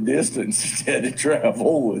you meant the distance you had to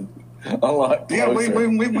travel with. A lot closer. Yeah,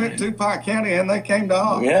 we went to Pike County and they came to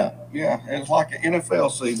Opp. Yeah. Yeah, it was like an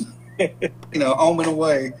NFL season. Home and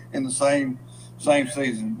away in the same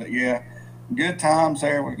season. But yeah, good times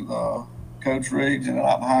there with Coach Riggs and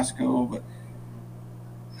Opp High School. But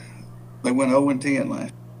they went 0-10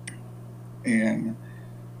 last year. And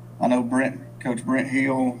I know Coach Brent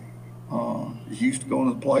Hill is used to going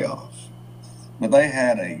to the playoffs. But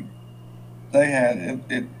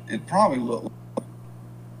it probably looked like a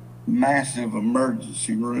massive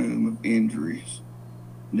emergency room of injuries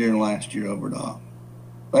during last year over at Opp.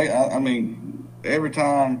 I mean, every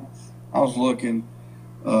time I was looking,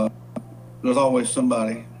 there's always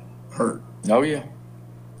somebody hurt. Oh, yeah.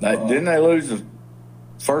 Didn't they lose the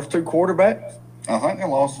first 2 quarterbacks? I think they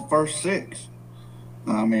lost the first 6.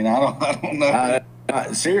 I mean, I don't know.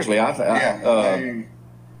 Seriously, I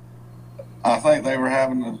think they were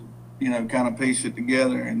having to, kind of piece it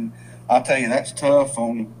together. And I tell you, that's tough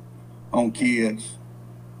on kids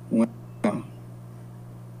when,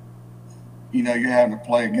 you're having to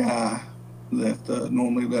play a guy that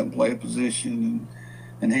normally doesn't play a position,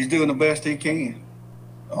 and he's doing the best he can.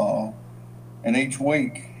 And each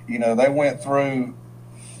week, they went through,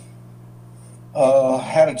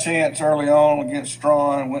 had a chance early on against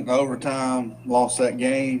Strawn, went to overtime, lost that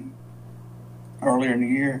game earlier in the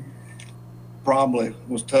year. Probably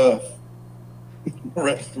was tough the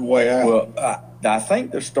rest of the way out. Well, I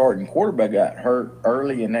think the starting quarterback got hurt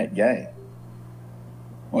early in that game.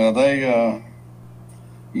 Well, they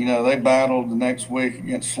battled the next week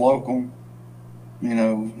against Slocum.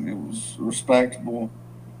 It was respectable.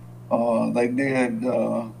 They did.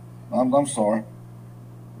 I'm sorry.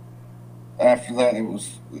 After that, it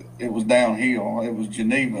was downhill. It was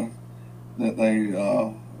Geneva that they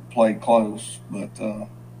played close, but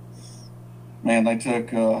man, they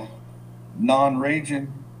took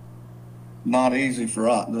non-region. Not easy for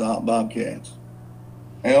the Opp Bobcats.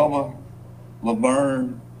 Elba,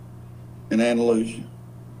 Laverne, and Andalusia.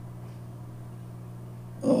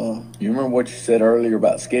 You remember what you said earlier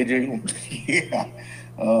about scheduling? Yeah.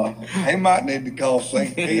 They might need to call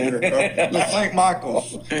St. Peter or St.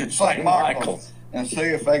 Michael's and see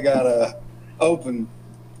if they got a open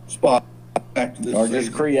spot after this or season.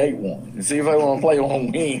 just create one and see if they want to play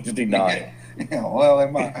on Wednesday night. Yeah, well, they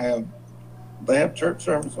might have. They have church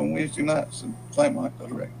service on Wednesday nights in St.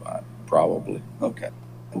 Michael's, right? Probably. Okay.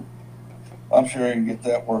 I'm sure you can get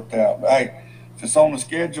that worked out. But hey, if it's on the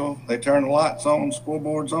schedule, they turn the lights on,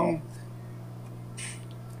 scoreboards on,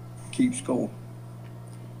 keep score.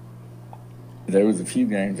 There was a few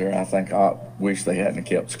games there I think I wish they hadn't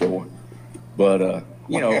kept score. But,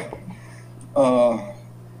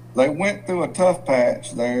 they went through a tough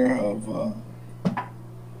patch there of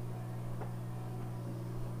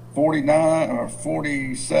 49 or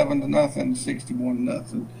 47 to nothing, 61 to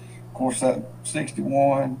nothing. Of course, that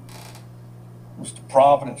 61 was the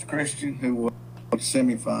Providence Christian, who was a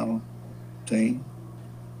semifinal team.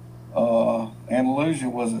 Andalusia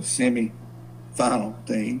was a semifinal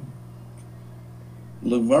team.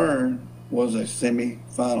 Laverne was a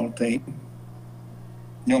semifinal team.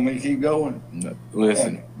 You want me to keep going? No,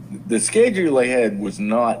 listen, the schedule they had was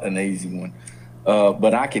not an easy one.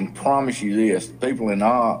 But I can promise you this: people in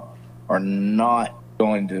Opp are not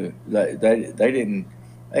going to. They didn't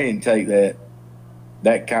take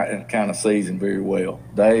that kind of season very well.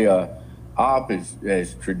 Opp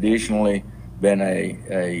has traditionally been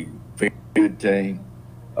a very good team.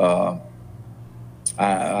 I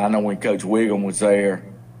know when Coach Wiggum was there,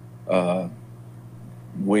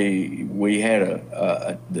 we had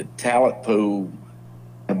the talent pool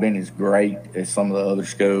have been as great as some of the other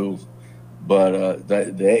schools, but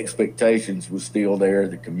the expectations was still there,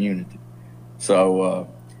 the community. So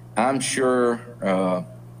I'm sure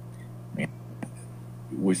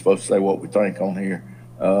we're supposed to say what we think on here.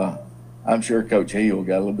 I'm sure Coach Hill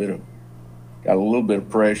got a little bit of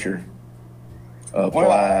pressure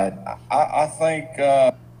applied. Well, I think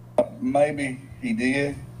maybe he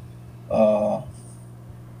did.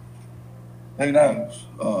 Who knows?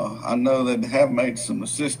 I know they have made some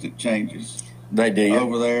assistant changes. They did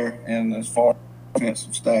over there, and as far as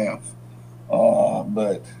offensive staff,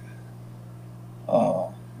 but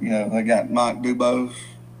they got Mike Dubose,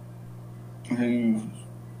 who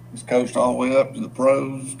is coached all the way up to the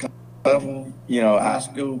pros level. High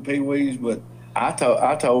school pee-wees, but. I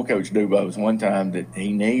told Coach Dubose one time that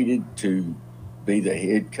he needed to be the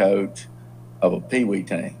head coach of a pee-wee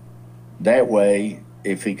team. That way,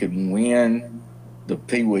 if he could win the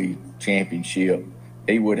pee-wee championship,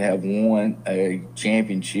 he would have won a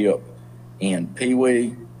championship in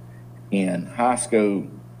pee-wee, in high school,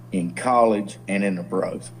 in college, and in the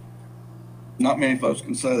pros. Not many folks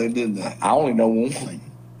can say they did that. I only know one.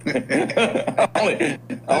 I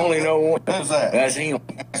only know one. Who's that? That's him.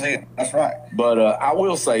 That's right. But I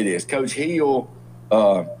will say this: Coach Hill,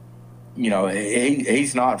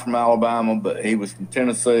 he's not from Alabama, but he was from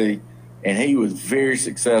Tennessee, and he was very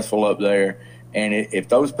successful up there. And if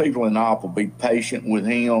those people in Opp will be patient with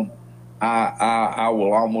him, I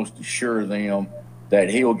will almost assure them that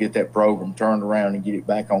he'll get that program turned around and get it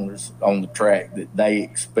back on the track that they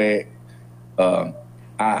expect.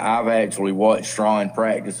 I've actually watched Strawn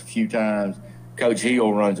practice a few times. Coach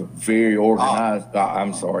Hill runs a very organized.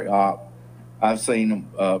 Opp. I've seen him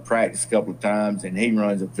practice a couple of times, and he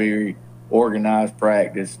runs a very organized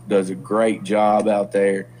practice. Does a great job out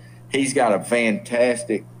there. He's got a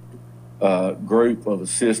fantastic group of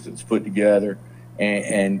assistants put together,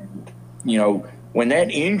 and when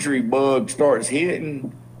that injury bug starts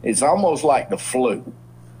hitting, it's almost like the flu.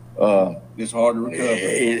 It's hard to recover.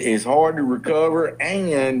 It's hard to recover,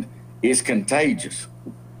 and it's contagious.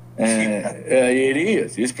 It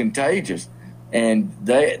is. It's contagious, and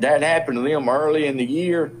that happened to them early in the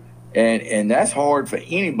year, and that's hard for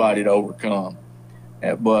anybody to overcome.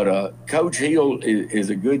 But Coach Hill is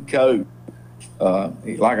a good coach.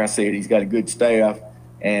 Like I said, he's got a good staff,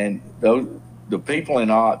 and the people in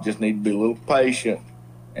Opp just need to be a little patient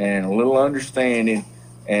and a little understanding.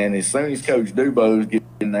 And as soon as Coach Dubose gets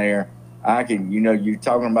in there, you're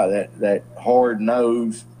talking about that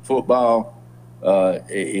hard-nosed football.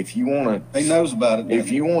 If you want to, he knows about it.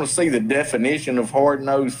 If you want to see the definition of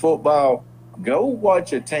hard-nosed football, go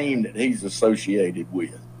watch a team that he's associated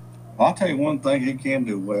with. I'll tell you one thing he can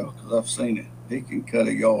do well, because I've seen it. He can cut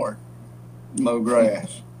a yard, mow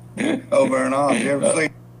grass over in Opp. You ever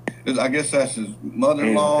seen it? I guess that's his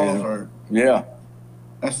mother-in-law's, or yeah,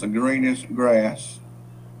 that's the greenest grass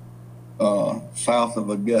south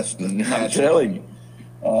of Augusta. I'm telling you.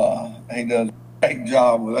 He does a great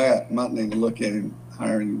job with that. Might need to look at him,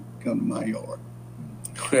 hire him to come to my yard.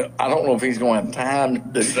 Well, I don't know if he's going to have time to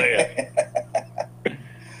do that.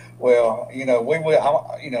 Well, we will.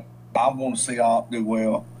 I want to see Opp do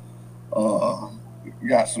well.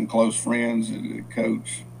 Got some close friends that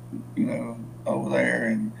coach, over there,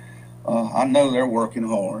 and I know they're working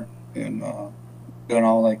hard and doing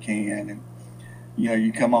all they can. And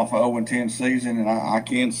you come off an 0-10 season, and I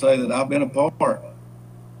can say that I've been a part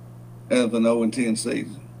of an 0-10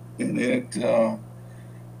 season, and it's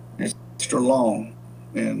extra long,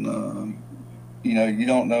 and you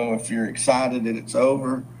don't know if you're excited that it's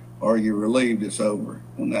over or you're relieved it's over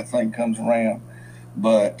when that thing comes around.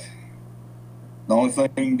 But the only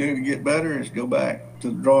thing you can do to get better is go back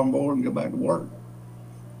to the drawing board and go back to work.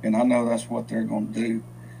 And I know that's what they're going to do.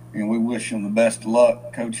 And we wish them the best of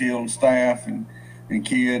luck, Coach Hill and staff and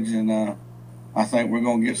kids. And I think we're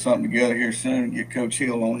going to get something together here soon and get Coach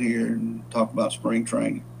Hill on here and talk about spring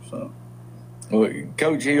training. So, well,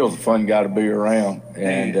 Coach Hill's a fun guy to be around.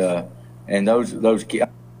 And those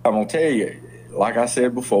kids, I'm going to tell you, like I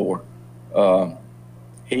said before,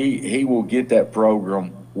 he will get that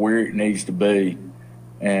program where it needs to be,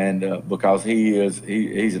 and because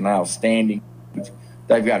he's an outstanding coach.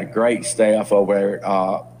 They've got a great staff over there at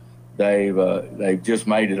Opp. they've just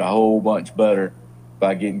made it a whole bunch better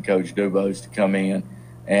by getting Coach Dubose to come in.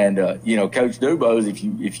 And Coach Dubose, if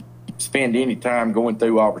you spend any time going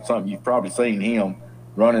through Auburn something, you've probably seen him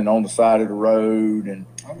running on the side of the road,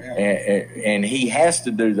 and he has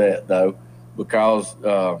to do that though, because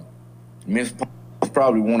Miss is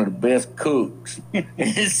probably one of the best cooks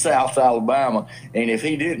in South Alabama, and if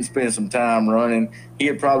he didn't spend some time running,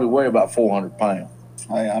 he'd probably weigh about 400 pounds.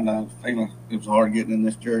 Hey, I know. It was hard getting in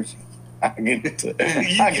this jersey. I can tell.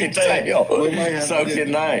 So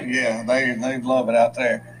can they. Yeah, they love it out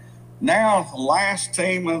there. Now, the last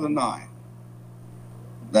team of the night,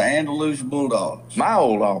 the Andalusia Bulldogs. My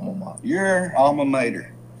old alma mater. Your alma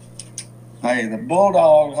mater. Hey, the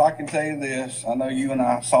Bulldogs, I can tell you this. I know you and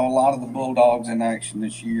I saw a lot of the Bulldogs in action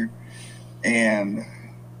this year. And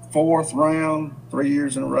 4th round, 3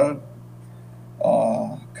 years in a row.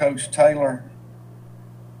 Coach Taylor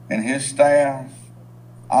and his staff,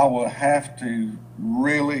 I will have to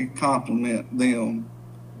really compliment them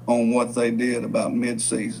on what they did about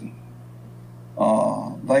midseason.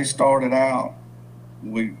 They started out,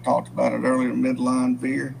 we talked about it earlier, midline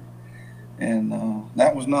veer, and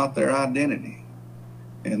that was not their identity,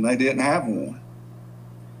 and they didn't have one.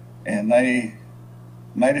 And they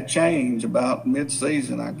made a change about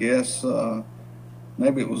midseason, I guess.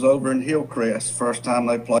 Maybe it was over in Hillcrest, first time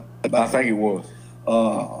they played. I think it was.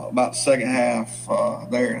 About the second half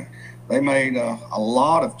there. They made a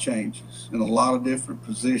lot of changes in a lot of different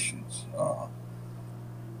positions. How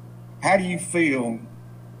do you feel?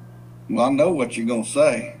 Well, I know what you're going to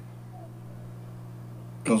say,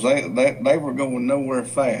 because they were going nowhere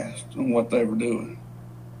fast on what they were doing.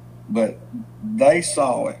 But they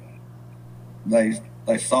saw it. They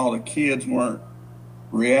saw the kids weren't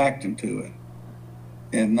reacting to it.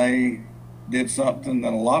 And they did something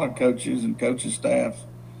that a lot of coaches and coaching staff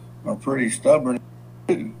are pretty stubborn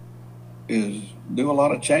to do, is do a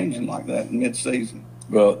lot of changing like that in mid-season.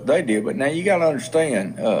 Well, they did, but now you got to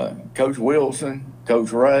understand, Coach Wilson,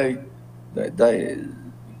 Coach Ray, Ray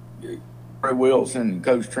Wilson and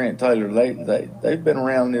Coach Trent Taylor, they've been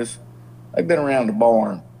around this. They've been around the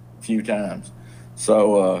barn a few times,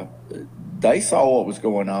 so they saw what was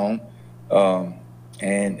going on.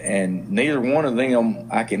 And neither one of them,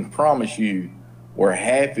 I can promise you, were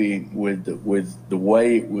happy with the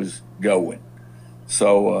way it was going.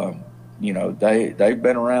 So, they've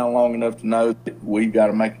been around long enough to know that we've got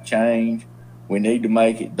to make a change. We need to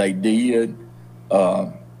make it. They did.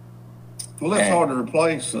 Well, it's hard to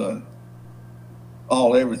replace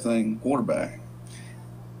everything quarterback.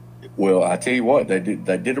 Well, I tell you what, they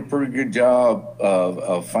did a pretty good job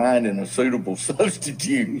of finding a suitable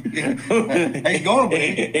substitute. He's going to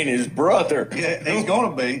be. And his brother. Yeah, he's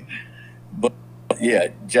going to be. But, yeah,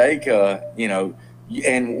 Jake,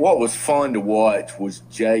 and what was fun to watch was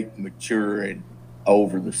Jake maturing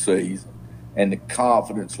over the season and the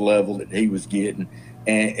confidence level that he was getting.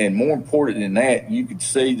 And more important than that, you could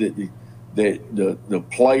see that the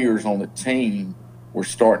players on the team were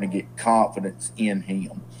starting to get confidence in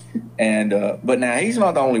him. And but now he's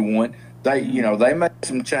not the only one. They made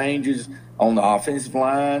some changes on the offensive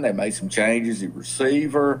line. They made some changes at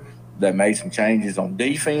receiver. They made some changes on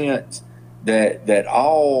defense. That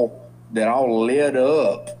all led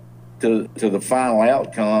up to the final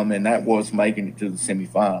outcome, and that was making it to the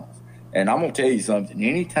semifinals. And I'm gonna tell you something.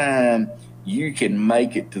 Anytime you can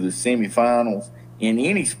make it to the semifinals in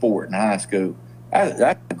any sport in high school,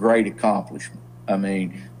 that's a great accomplishment. I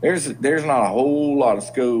mean, there's not a whole lot of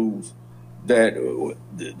schools that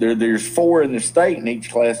there's 4 in the state in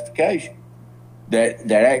each classification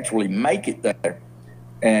that actually make it there.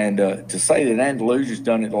 And to say that Andalusia's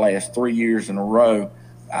done it the last 3 years in a row,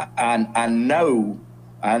 I know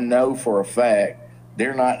for a fact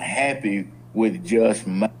they're not happy with just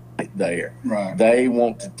making it there. Right. They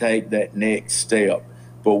want to take that next step.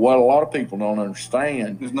 But what a lot of people don't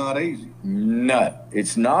understand, it's not easy. No,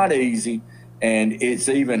 it's not easy. And it's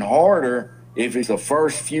even harder if it's the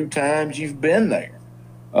first few times you've been there.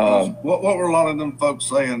 What were a lot of them folks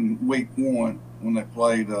saying week 1 when they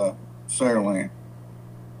played Saraland?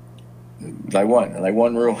 They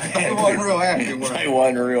wasn't real happy. They wasn't real happy. They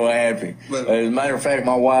wasn't real happy. But, as a matter of fact,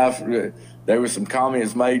 my wife, there were some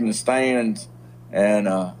comments made in the stands, and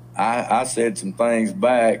I said some things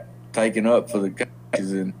back, taking up for the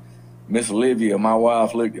coaches, and Miss Olivia, my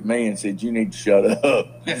wife, looked at me and said, "You need to shut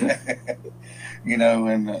up."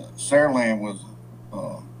 And Saraland was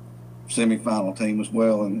a semifinal team as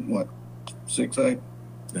well in what, 6A?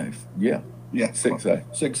 Yeah, 6A.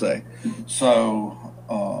 6A. So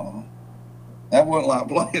that wasn't like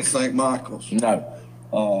playing St. Michael's. No.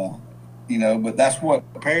 But that's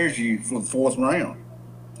what prepares you for the 4th round.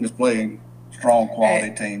 just playing strong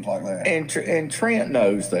quality teams like that. And Trent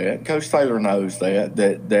knows that. Coach Taylor knows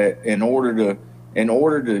that in order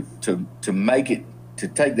to make it, to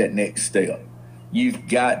take that next step, you've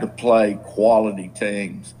got to play quality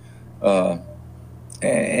teams, and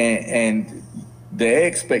the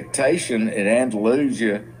expectation at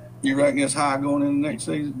Andalusia. You reckon it's high going into next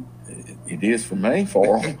season? It is for me,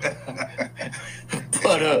 for them.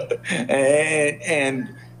 But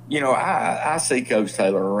and you know, I see Coach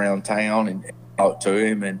Taylor around town and talk to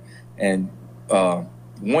him, and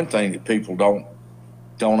one thing that people don't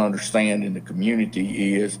understand in the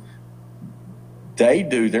community is they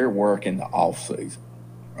do their work in the off season.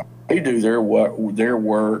 They do their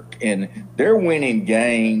work, and they're winning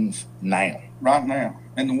games now. Right now,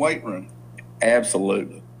 in the weight room.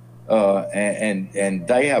 Absolutely. And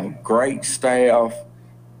they have a great staff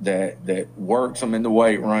that works them in the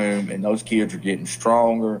weight room, and those kids are getting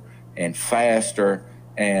stronger and faster.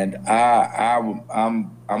 And I'm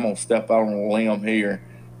gonna step out on a limb here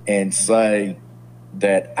and say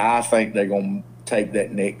that I think they're gonna take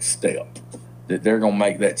that next step, that they're gonna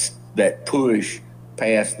make that push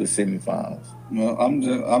past the semifinals. Well, I'm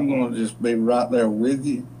gonna just be right there with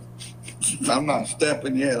you. I'm not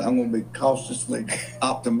stepping yet. I'm going to be cautiously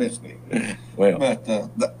optimistic. Well,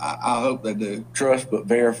 but I hope they do. Trust but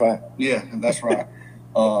verify. Yeah, that's right.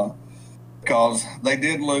 Because they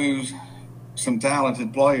did lose some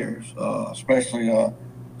talented players, especially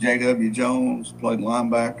J.W. Jones, played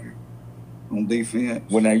linebacker on defense.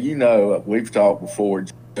 Well, now, you know, we've talked before.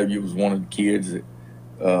 J.W. was one of the kids that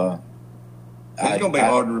it's going to be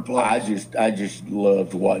hard to replace. I just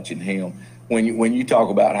loved watching him. When you talk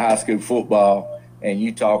about high school football and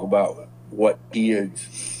you talk about what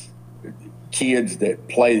kids that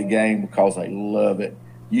play the game because they love it,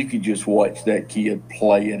 you could just watch that kid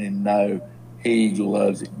playing and know he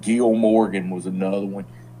loves it. Gil Morgan was another one.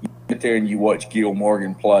 You sit there and you watch Gil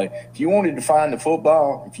Morgan play. If you wanted to find the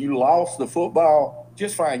football, if you lost the football,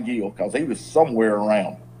 just find Gil because he was somewhere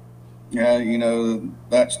around. Yeah, you know,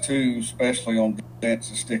 that's two, especially on defense,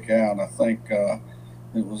 that stick out. I think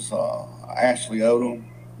it was Ashley Odom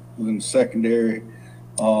was in the secondary.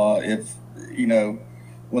 If you know,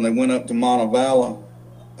 when they went up to Montevallo,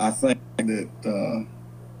 I think that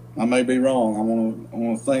I may be wrong. I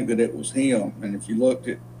want to think that it was him. And if you looked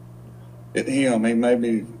at him, he may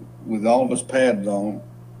be with all of his pads on,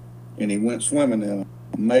 and he went swimming in them,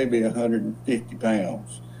 maybe 150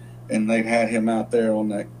 pounds, and they had him out there on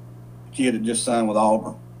that kid that just signed with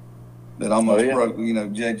Auburn. That almost broke, you know,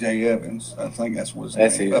 J.J. Evans. I think that's what his name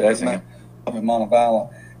is. That's him. Up in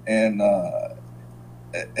Montevallo. And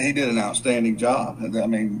he did an outstanding job. I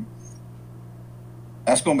mean,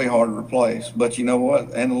 that's going to be hard to replace. But you know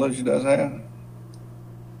what? Andalusia does have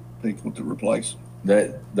people to replace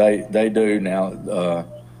them. They do now.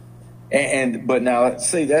 But now,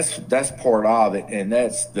 see, that's part of it. And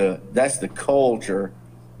that's the culture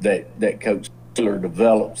that Coach Taylor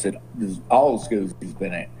develops at all the schools he's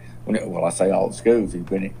been at. Well, I say all the schools. He's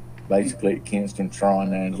been basically at Kinston,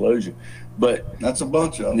 Tryon, and Andalusia. But that's a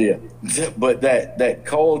bunch of them. Yeah. But that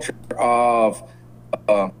culture of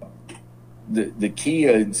the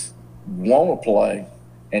kids want to play,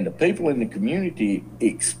 and the people in the community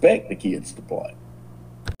expect the kids to play.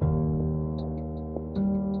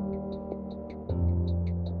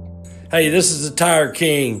 Hey, this is the Tire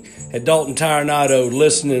King at Dalton Tire and Auto,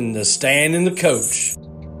 listening to Stan and the Coach.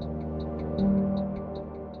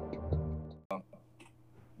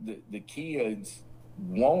 The kids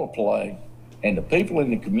want to play, and the people in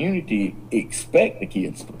the community expect the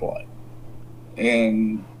kids to play.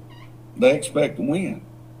 And they expect to win.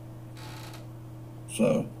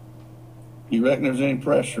 So, you reckon there's any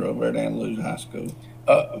pressure over at Andalusia High School?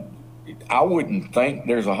 I wouldn't think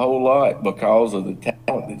there's a whole lot because of the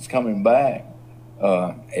talent that's coming back.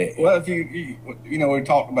 Well, if you know, we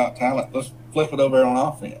talked about talent. Let's flip it over there on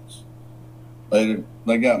offense. They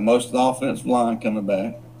got most of the offensive line coming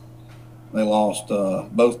back. They lost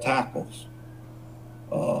both tackles.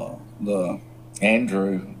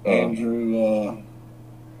 Andrew.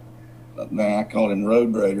 Now I called him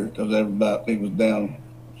Road Raider because he was down.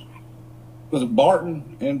 Was it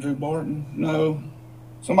Barton? Andrew Barton? No.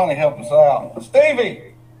 Somebody help us out.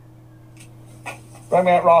 Stevie! Bring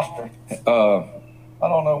me that roster. I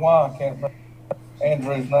don't know why I can't remember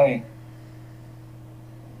Andrew's name.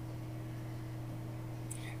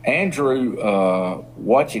 Andrew,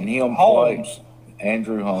 watching him Holmes. play.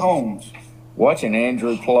 Andrew Holmes. Watching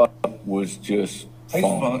Andrew play was just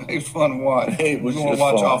fun. He's fun to watch. It was just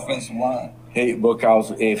watch fun. Offensive line.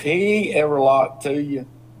 Because if he ever locked to you,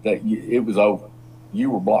 it was over.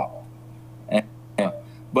 You were blocked.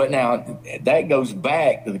 But now that goes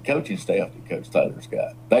back to the coaching staff that Coach Taylor's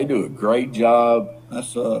got. They do a great job.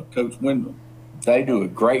 That's Coach Wyndham. They do a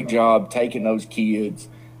great job taking those kids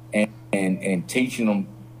and teaching them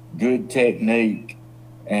good technique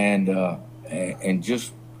and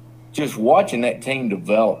just watching that team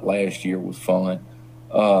develop last year was fun.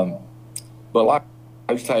 But like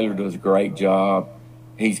Coach Taylor does a great job.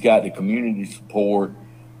 He's got the community support.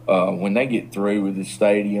 When they get through with the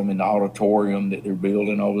stadium and the auditorium that they're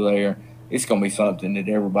building over there, it's going to be something that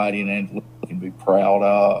everybody in Andalusia can be proud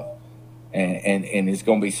of. And it's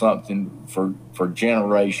going to be something for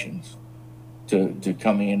generations to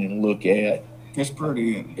come in and look at. It's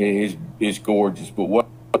pretty. It's gorgeous. But what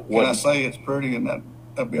can I say? It's pretty, and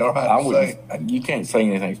that'd be all right to say. You can't say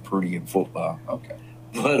anything's pretty in football. Okay.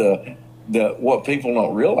 But what people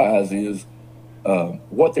don't realize is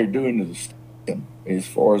what they're doing to the stadium as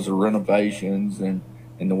far as the renovations and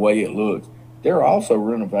the way it looks. They're also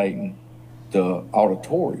renovating the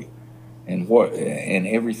auditorium and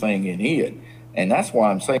everything in it. And that's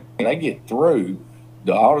why I'm saying when they get through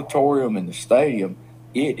the auditorium and the stadium,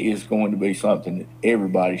 it is going to be something that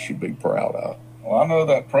everybody should be proud of. Well, I know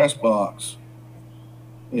that press box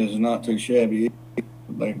is not too shabby.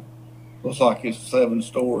 Looks like it's 7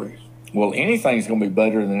 stories. Well, anything's going to be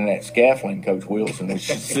better than that scaffolding Coach Wilson was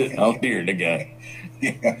sitting on here today.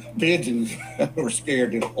 Yeah, pigeons were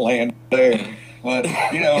scared to land there. But,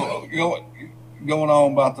 going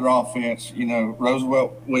on about their offense,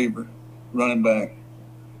 Roosevelt Weaver, running back,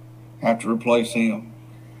 have to replace him.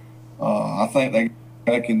 I think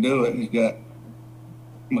they can do it. He's got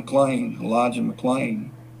Elijah McClain.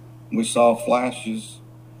 We saw flashes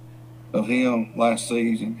of him last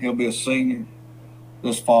season. He'll be a senior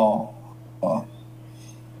this fall.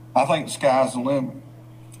 I think the sky's the limit.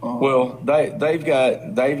 Well, they've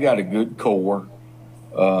got a good core.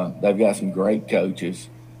 They've got some great coaches,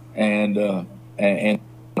 and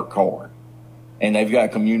work hard, and they've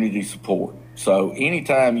got community support. So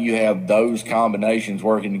anytime you have those combinations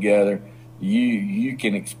working together, you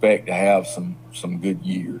can expect to have some good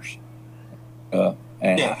years.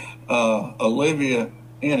 Olivia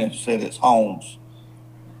Ennis said it's Holmes.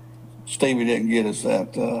 Stevie didn't get us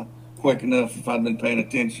that quick enough if I'd been paying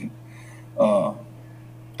attention.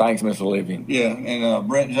 Thanks, Miss Olivia. Yeah, and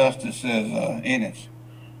Brent Justice says Ennis.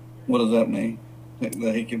 What does that mean?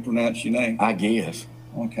 That he can pronounce your name? I guess.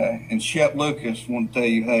 Okay. And Shep Lucas wanted to tell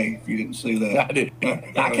you, hey, if you didn't see that. I did.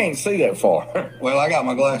 I can't see that far. Well, I got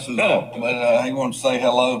my glasses on, but he wanted to say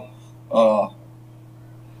hello.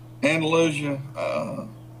 Andalusia,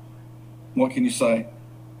 what can you say?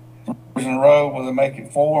 3 years in a row, will they make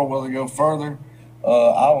it 4? Will they go further?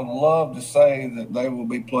 I would love to say that they will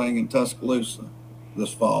be playing in Tuscaloosa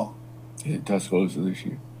this fall. Is it Tuscaloosa this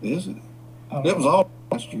year? Is it? It was all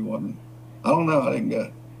last year, wasn't it? I don't know. I didn't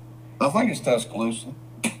go. I think it's Tuscaloosa.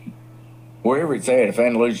 Wherever it's at, if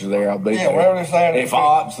Andalusia's there, I'll be there. Yeah, wherever it's at. If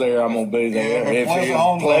Hop's there, I'm gonna be there. Yeah, if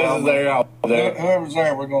Pleasan's there, I'll be there. Whoever's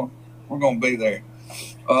there, we're gonna be there.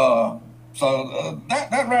 So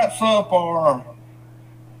that wraps up our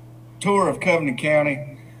tour of Covington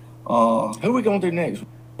County. Who are we gonna do next?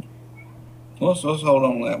 Let's hold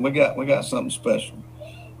on to that. We got something special.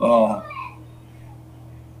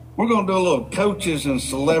 We're gonna do a little coaches and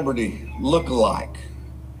celebrity look-alike.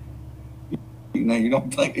 You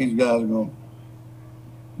don't think these guys are gonna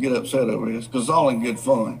get upset over this because it's all in good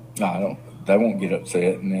fun. No, I don't. They won't get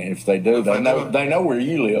upset, and if they do, they know where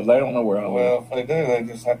you live. They don't know where I live. Well, if they do, they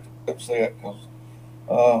just have to get upset because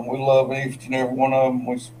we love each and every one of them.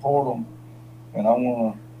 We support them, and I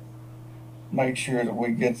want to make sure that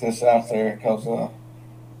we get this out there because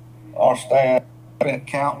our staff spent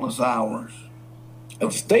countless hours.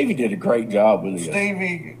 And Stevie did a great job with it.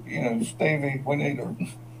 Stevie, we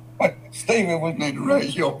need to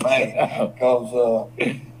raise your pay because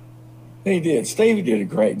he did. Stevie did a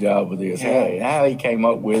great job with this. Yeah. How he came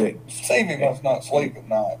up with it. Stevie must not sleep at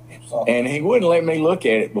night. And he wouldn't let me look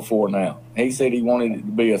at it before now. He said he wanted it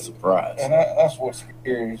to be a surprise. And that's what's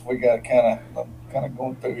scary is we got kind of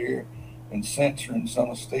going through here and censoring some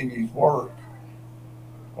of Stevie's work.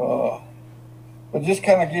 But just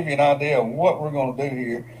kind of give you an idea of what we're going to do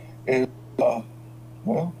here is,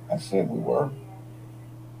 I said we were.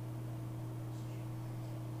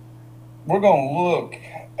 We're going to look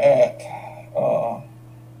at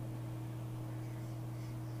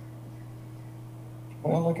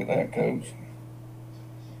look at that, Coach.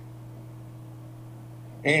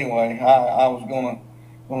 Anyway, I was going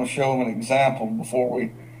to show him an example before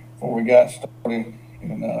we got started,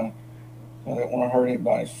 and I didn't want to hurt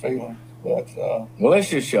anybody's feelings. But well, let's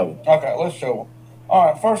just show them. Okay, let's show them. All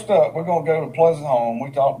right, first up, we're going to go to Pleasant Home.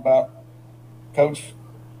 We talked about Coach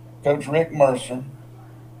Coach Rick Mercer.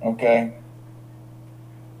 Okay.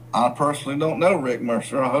 I personally don't know Rick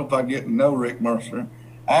Mercer. I hope I get to know Rick Mercer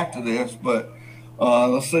after this, but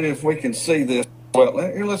let's see if we can see this. Well,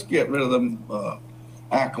 let's get rid of them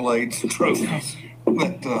accolades and trophies.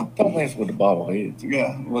 But, don't mess with the bobbleheads.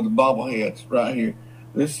 Yeah, with the bobbleheads right here.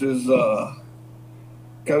 This is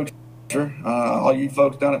Coach Mercer. All you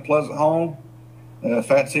folks down at Pleasant Home, if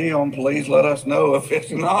that's him, please let us know. If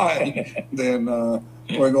it's not, then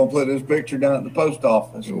we're going to put his picture down at the post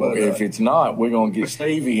office. But, if it's not, we're going to get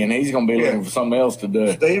Stevie, and he's going to be looking for something else to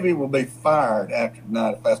do. Stevie will be fired after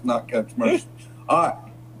tonight if that's not Coach Mercer. All right,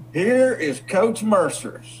 here is Coach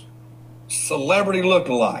Mercer's celebrity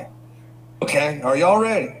lookalike. Okay, are y'all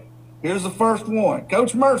ready? Here's the first one.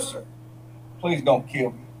 Coach Mercer. Please don't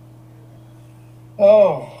kill me.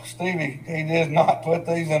 Oh, Stevie, he did not put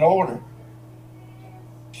these in order.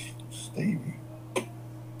 Stevie.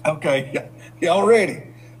 Okay, y'all ready?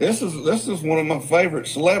 This is one of my favorite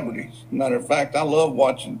celebrities. Matter of fact, I love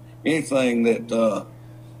watching anything that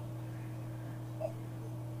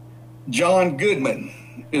John Goodman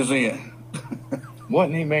is in.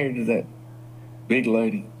 Wasn't he married to that big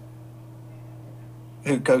lady?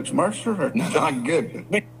 Who, Coach Mercer or John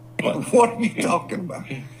Goodman? What are you talking about?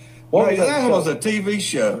 That was a TV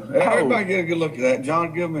show. Everybody get a good look at that.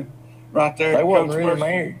 John Goodman right there. They wasn't Coach really Mercer.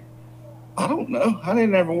 married. I don't know. I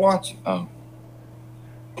didn't ever watch it.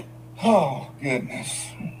 Oh, goodness.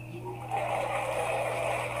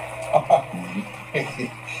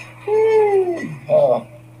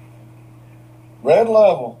 Red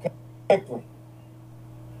level.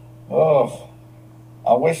 Oh,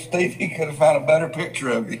 I wish Stevie could have found a better picture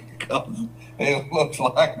of you because it looks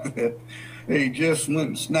like that he just went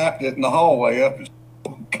and snapped it in the hallway up.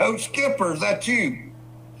 Coach Skipper, is that you?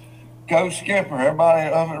 Coach Skipper, everybody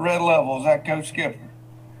up at Red Level, is that Coach Skipper?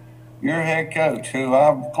 Your head coach, who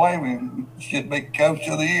I'm claiming should be Coach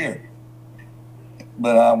of the Year.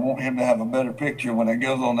 But I want him to have a better picture when it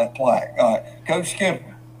goes on that plaque. All right, Coach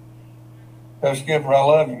Skipper. Coach Skipper, I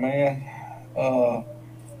love you, man.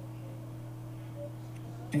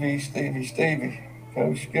 Stevie,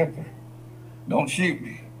 Coach Skipper. Don't shoot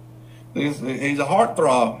me. He's a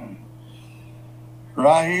heartthrob.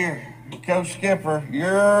 Right here. Coach Skipper,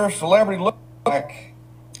 your celebrity look like.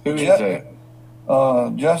 Who is that?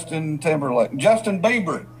 Justin Timberlake. Justin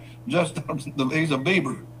Bieber. He's a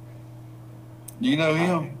Bieber. Do you know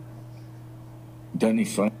him? Doesn't he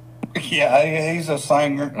sing? Yeah, he's a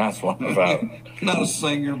singer. That's what I'm about. Not a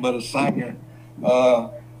singer, but a singer. I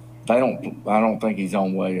don't think he's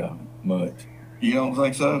on way much. You don't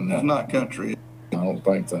think so? No. It's not country. I don't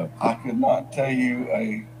think so. I could not tell you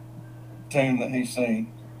a tune that he sings.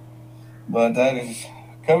 But that is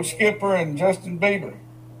Coach Skipper and Justin Bieber.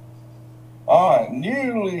 All right,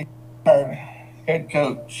 newly hired head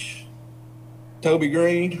coach Toby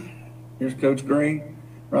Green. Here's Coach Green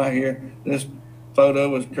right here. This photo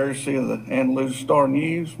was courtesy of the Andalusia Star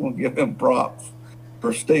News. We'll give him props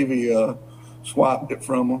for Stevie swiped it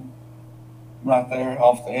from him right there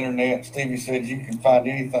off the internet. Stevie said you can find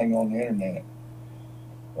anything on the internet.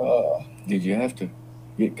 Did you have to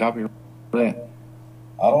get copyright for that?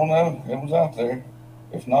 I don't know. It was out there.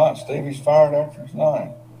 If not, Stevie's fired after his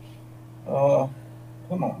 9.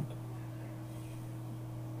 Come on.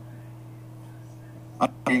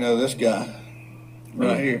 You know this guy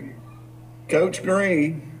right here. Coach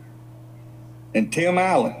Green and Tim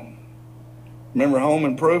Allen. Remember Home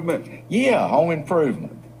Improvement? Yeah, Home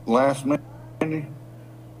Improvement. Last Man. I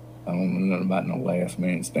don't know nothing about no Last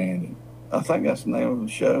Man Standing. I think that's the name of the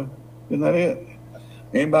show. Isn't that it?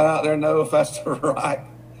 Anybody out there know if that's the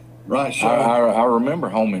right show? I remember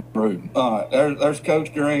Home Improvement. All right, there's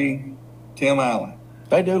Coach Green, Tim Allen.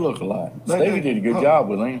 They do look alike. They Stevie do. did a good job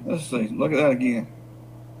with them. Let's see. Look at that again.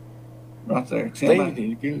 Right there. Tim Stevie Allen.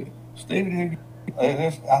 did good. Stevie did.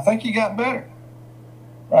 I think he got better.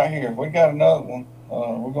 Right here. We got another one.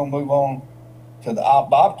 We're going to move on to the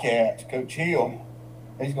Bobcats. Coach Hill.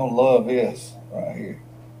 He's going to love this right here.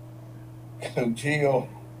 Coach Hill.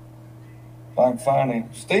 If I can find him.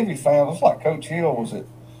 Stevie found, looks like Coach Hill was at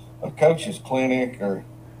a coach's clinic or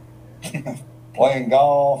playing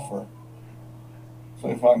golf or see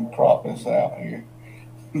if I can crop this out here.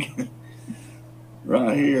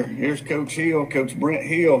 Right here. Here's Coach Hill, Coach Brent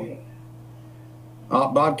Hill.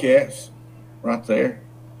 Bobcats. Right there.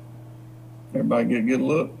 Everybody get a good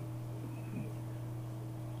look.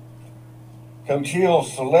 Coach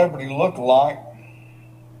Hill's celebrity look-alike.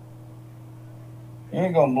 You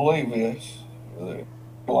ain't gonna believe this. The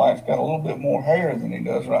like's got a little bit more hair than he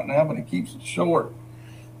does right now, but he keeps it short.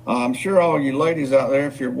 I'm sure all you ladies out there,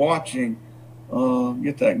 if you're watching,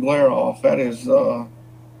 get that glare off. That is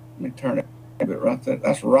Let me turn it a bit right there.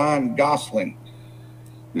 That's Ryan Gosling.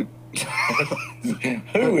 Who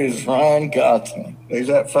is Ryan Gosling? He's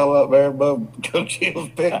that fella up there above Coach Hill's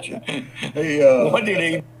picture. What did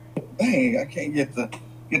he? Dang, I can't get the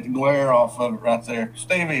glare off of it right there.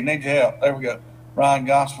 Stevie, need your help. There we go. Ryan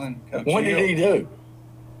Gosling, Coach What Hill. did he do?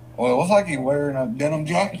 Well, it looks like he's wearing a denim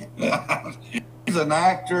jacket. He's an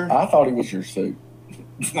actor. I thought he was your suit.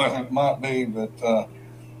 Well, it might be, but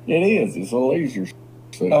It is. It's a leisure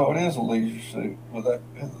suit. no, it is a leisure suit. Well,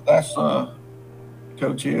 that's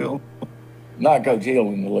Coach Hill. Not Coach Hill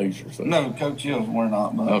in the leisure suit. No, Coach Hill's wearing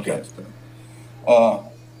not much. Okay.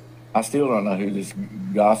 I still don't know who this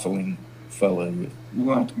Gosling fella is. You're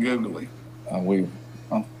going to have to Google him. We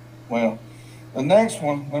Well, the next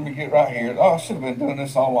one, let me get right here. Oh, I should have been doing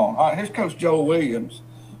this all along. All right, here's Coach Joe Williams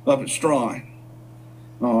up at Strine.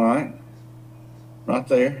 All right. Right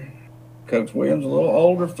there. Coach Williams, a little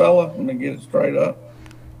older fella. Let me get it straight up.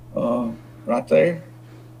 Right there.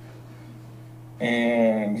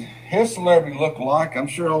 And his celebrity look-alike, I'm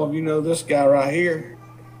sure all of you know this guy right here.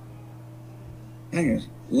 Dang it,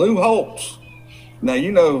 Lou Holtz. Now,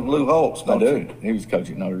 you know Lou Holtz, I don't you? do. He was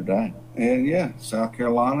coaching Notre Dame. And yeah, South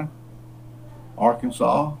Carolina,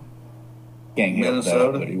 Arkansas, Can't help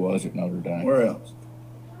Minnesota. that, but he was at Notre Dame. where else?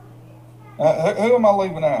 Who am I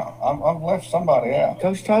leaving out? I've left somebody out.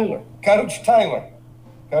 Coach Taylor. Coach Taylor.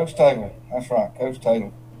 Coach Taylor. That's right, Coach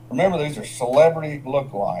Taylor. Remember, these are celebrity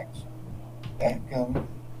lookalikes. And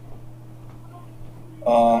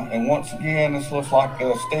once again, this looks like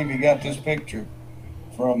Stevie got this picture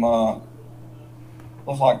from,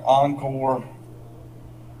 looks like Encore,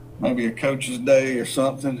 maybe a coach's day or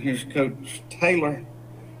something. Here's Coach Taylor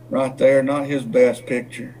right there. Not his best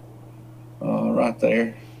picture. Right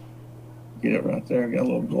there. Get it right there. Got a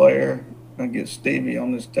little glare. I get Stevie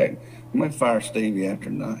on this tech. I'm going to fire Stevie after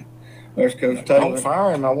tonight. There's Coach Taylor. Don't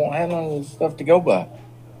fire him. I won't have none of this stuff to go by.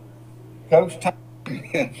 Coach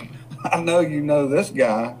Taylor. I know you know this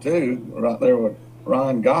guy, too, right there with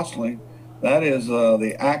Ryan Gosling. That is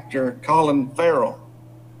the actor Colin Farrell.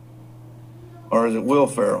 Or is it Will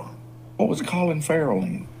Ferrell? What was Colin Farrell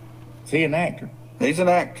in? Is he an actor? He's an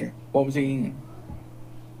actor. What was he in?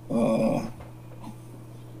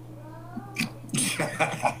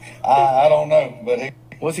 I don't know, but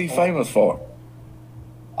What's he famous for?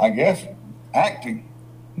 I guess acting.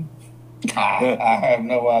 I have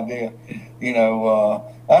no idea. You know,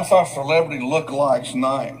 that's our celebrity lookalikes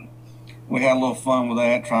night. We had a little fun with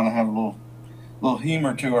that, trying to have a little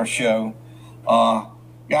humor to our show.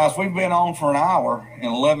 Guys, we've been on for an hour and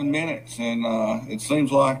 11 minutes, and it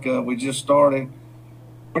seems like we just started.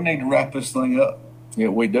 We need to wrap this thing up. Yeah,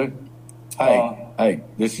 we do. Hey,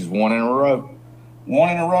 this is one in a row.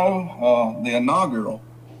 One in a row, the inaugural.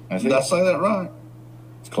 That's Did it. I say that right?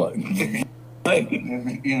 It's close.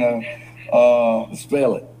 You know,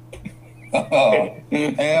 Spell it. FIRST.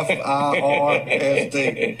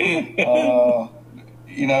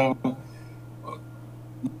 You know,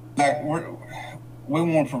 we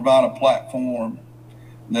want to provide a platform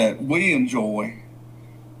that we enjoy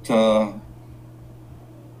to,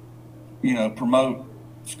 you know, promote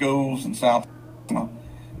schools in South Alabama.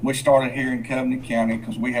 We started here in Covenant County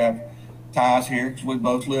because we have ties here because we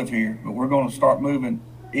both live here. But we're going to start moving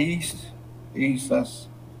east. East, that's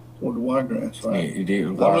toward the Wiregrass, right? Yeah, it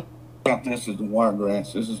is. I really think this is the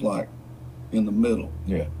Wiregrass. This is like in the middle.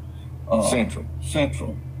 Yeah. Central.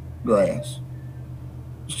 Central grass.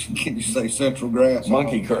 Can you say central grass?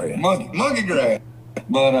 Monkey grass. Monkey grass.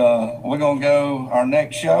 But we're going to go our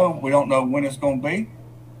next show. We don't know when it's going to be.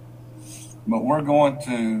 But we're going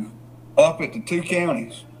to up it to 2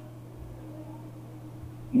 counties.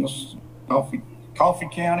 This Coffee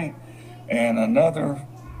County and another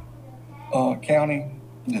county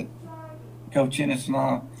that Coach Ennis and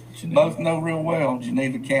I both know real well,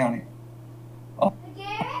 Geneva County.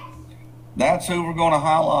 That's who we're going to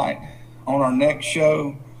highlight on our next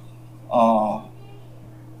show.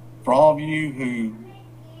 For all of you who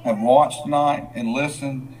have watched tonight and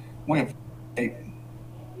listened, we appreciate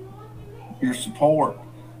your support.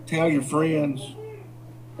 Tell your friends.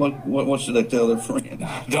 What should they tell their friends?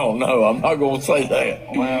 Don't know. I'm not going to say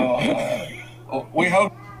that. Well, we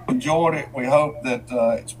hope you enjoyed it. We hope that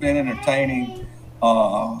it's been entertaining.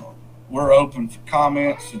 We're open for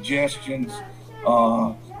comments, suggestions.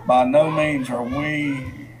 By no means are we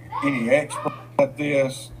any experts at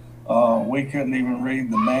this. We couldn't even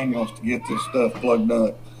read the manuals to get this stuff plugged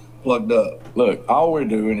up. Look, all we're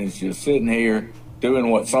doing is just sitting here doing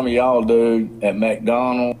what some of y'all do at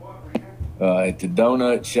McDonald's, at the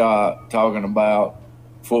donut shop, talking about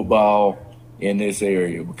football in this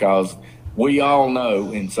area, because we all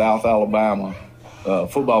know in South Alabama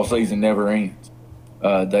football season never ends.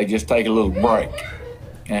 They just take a little break,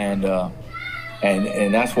 and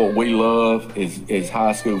that's what we love is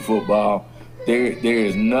high school football. There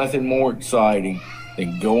is nothing more exciting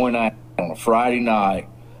than going out on a Friday night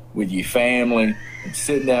with your family and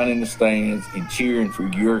sitting down in the stands and cheering for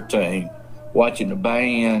your team, watching the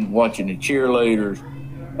band, watching the cheerleaders,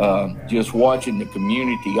 just watching the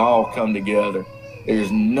community all come together.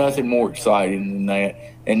 There's nothing more exciting than that,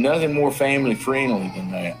 and nothing more family friendly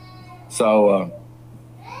than that. So,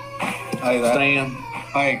 Stan,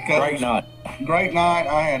 Hey, Coach, great night. Great night.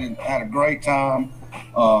 I had a great time.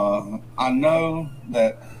 I know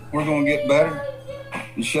that we're going to get better.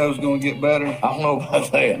 The show's going to get better. I don't know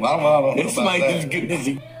about that. I don't know This about may be that. as good as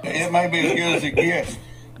it. It may be as good as it gets,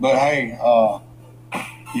 but hey,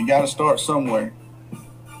 you got to start somewhere.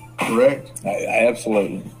 Correct?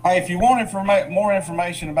 Absolutely. Hey, if you want more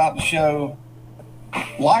information about the show,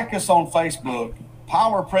 like us on Facebook,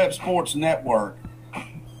 Power Prep Sports Network.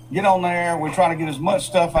 Get on there. We're trying to get as much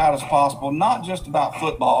stuff out as possible, not just about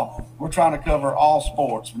football. We're trying to cover all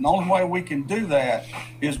sports. And the only way we can do that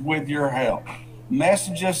is with your help.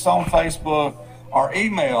 Message us on Facebook. Our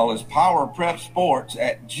email is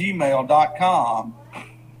powerprepsports@gmail.com.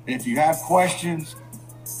 If you have questions,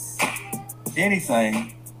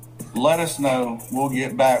 anything, let us know. We'll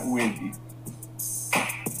get back with you.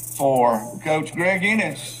 For Coach Greg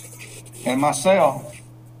Ennis and myself,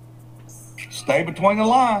 stay between the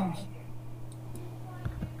lines.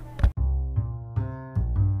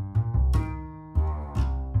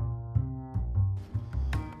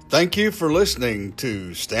 Thank you for listening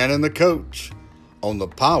to Stan and the Coach on the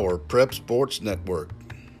Power Prep Sports Network.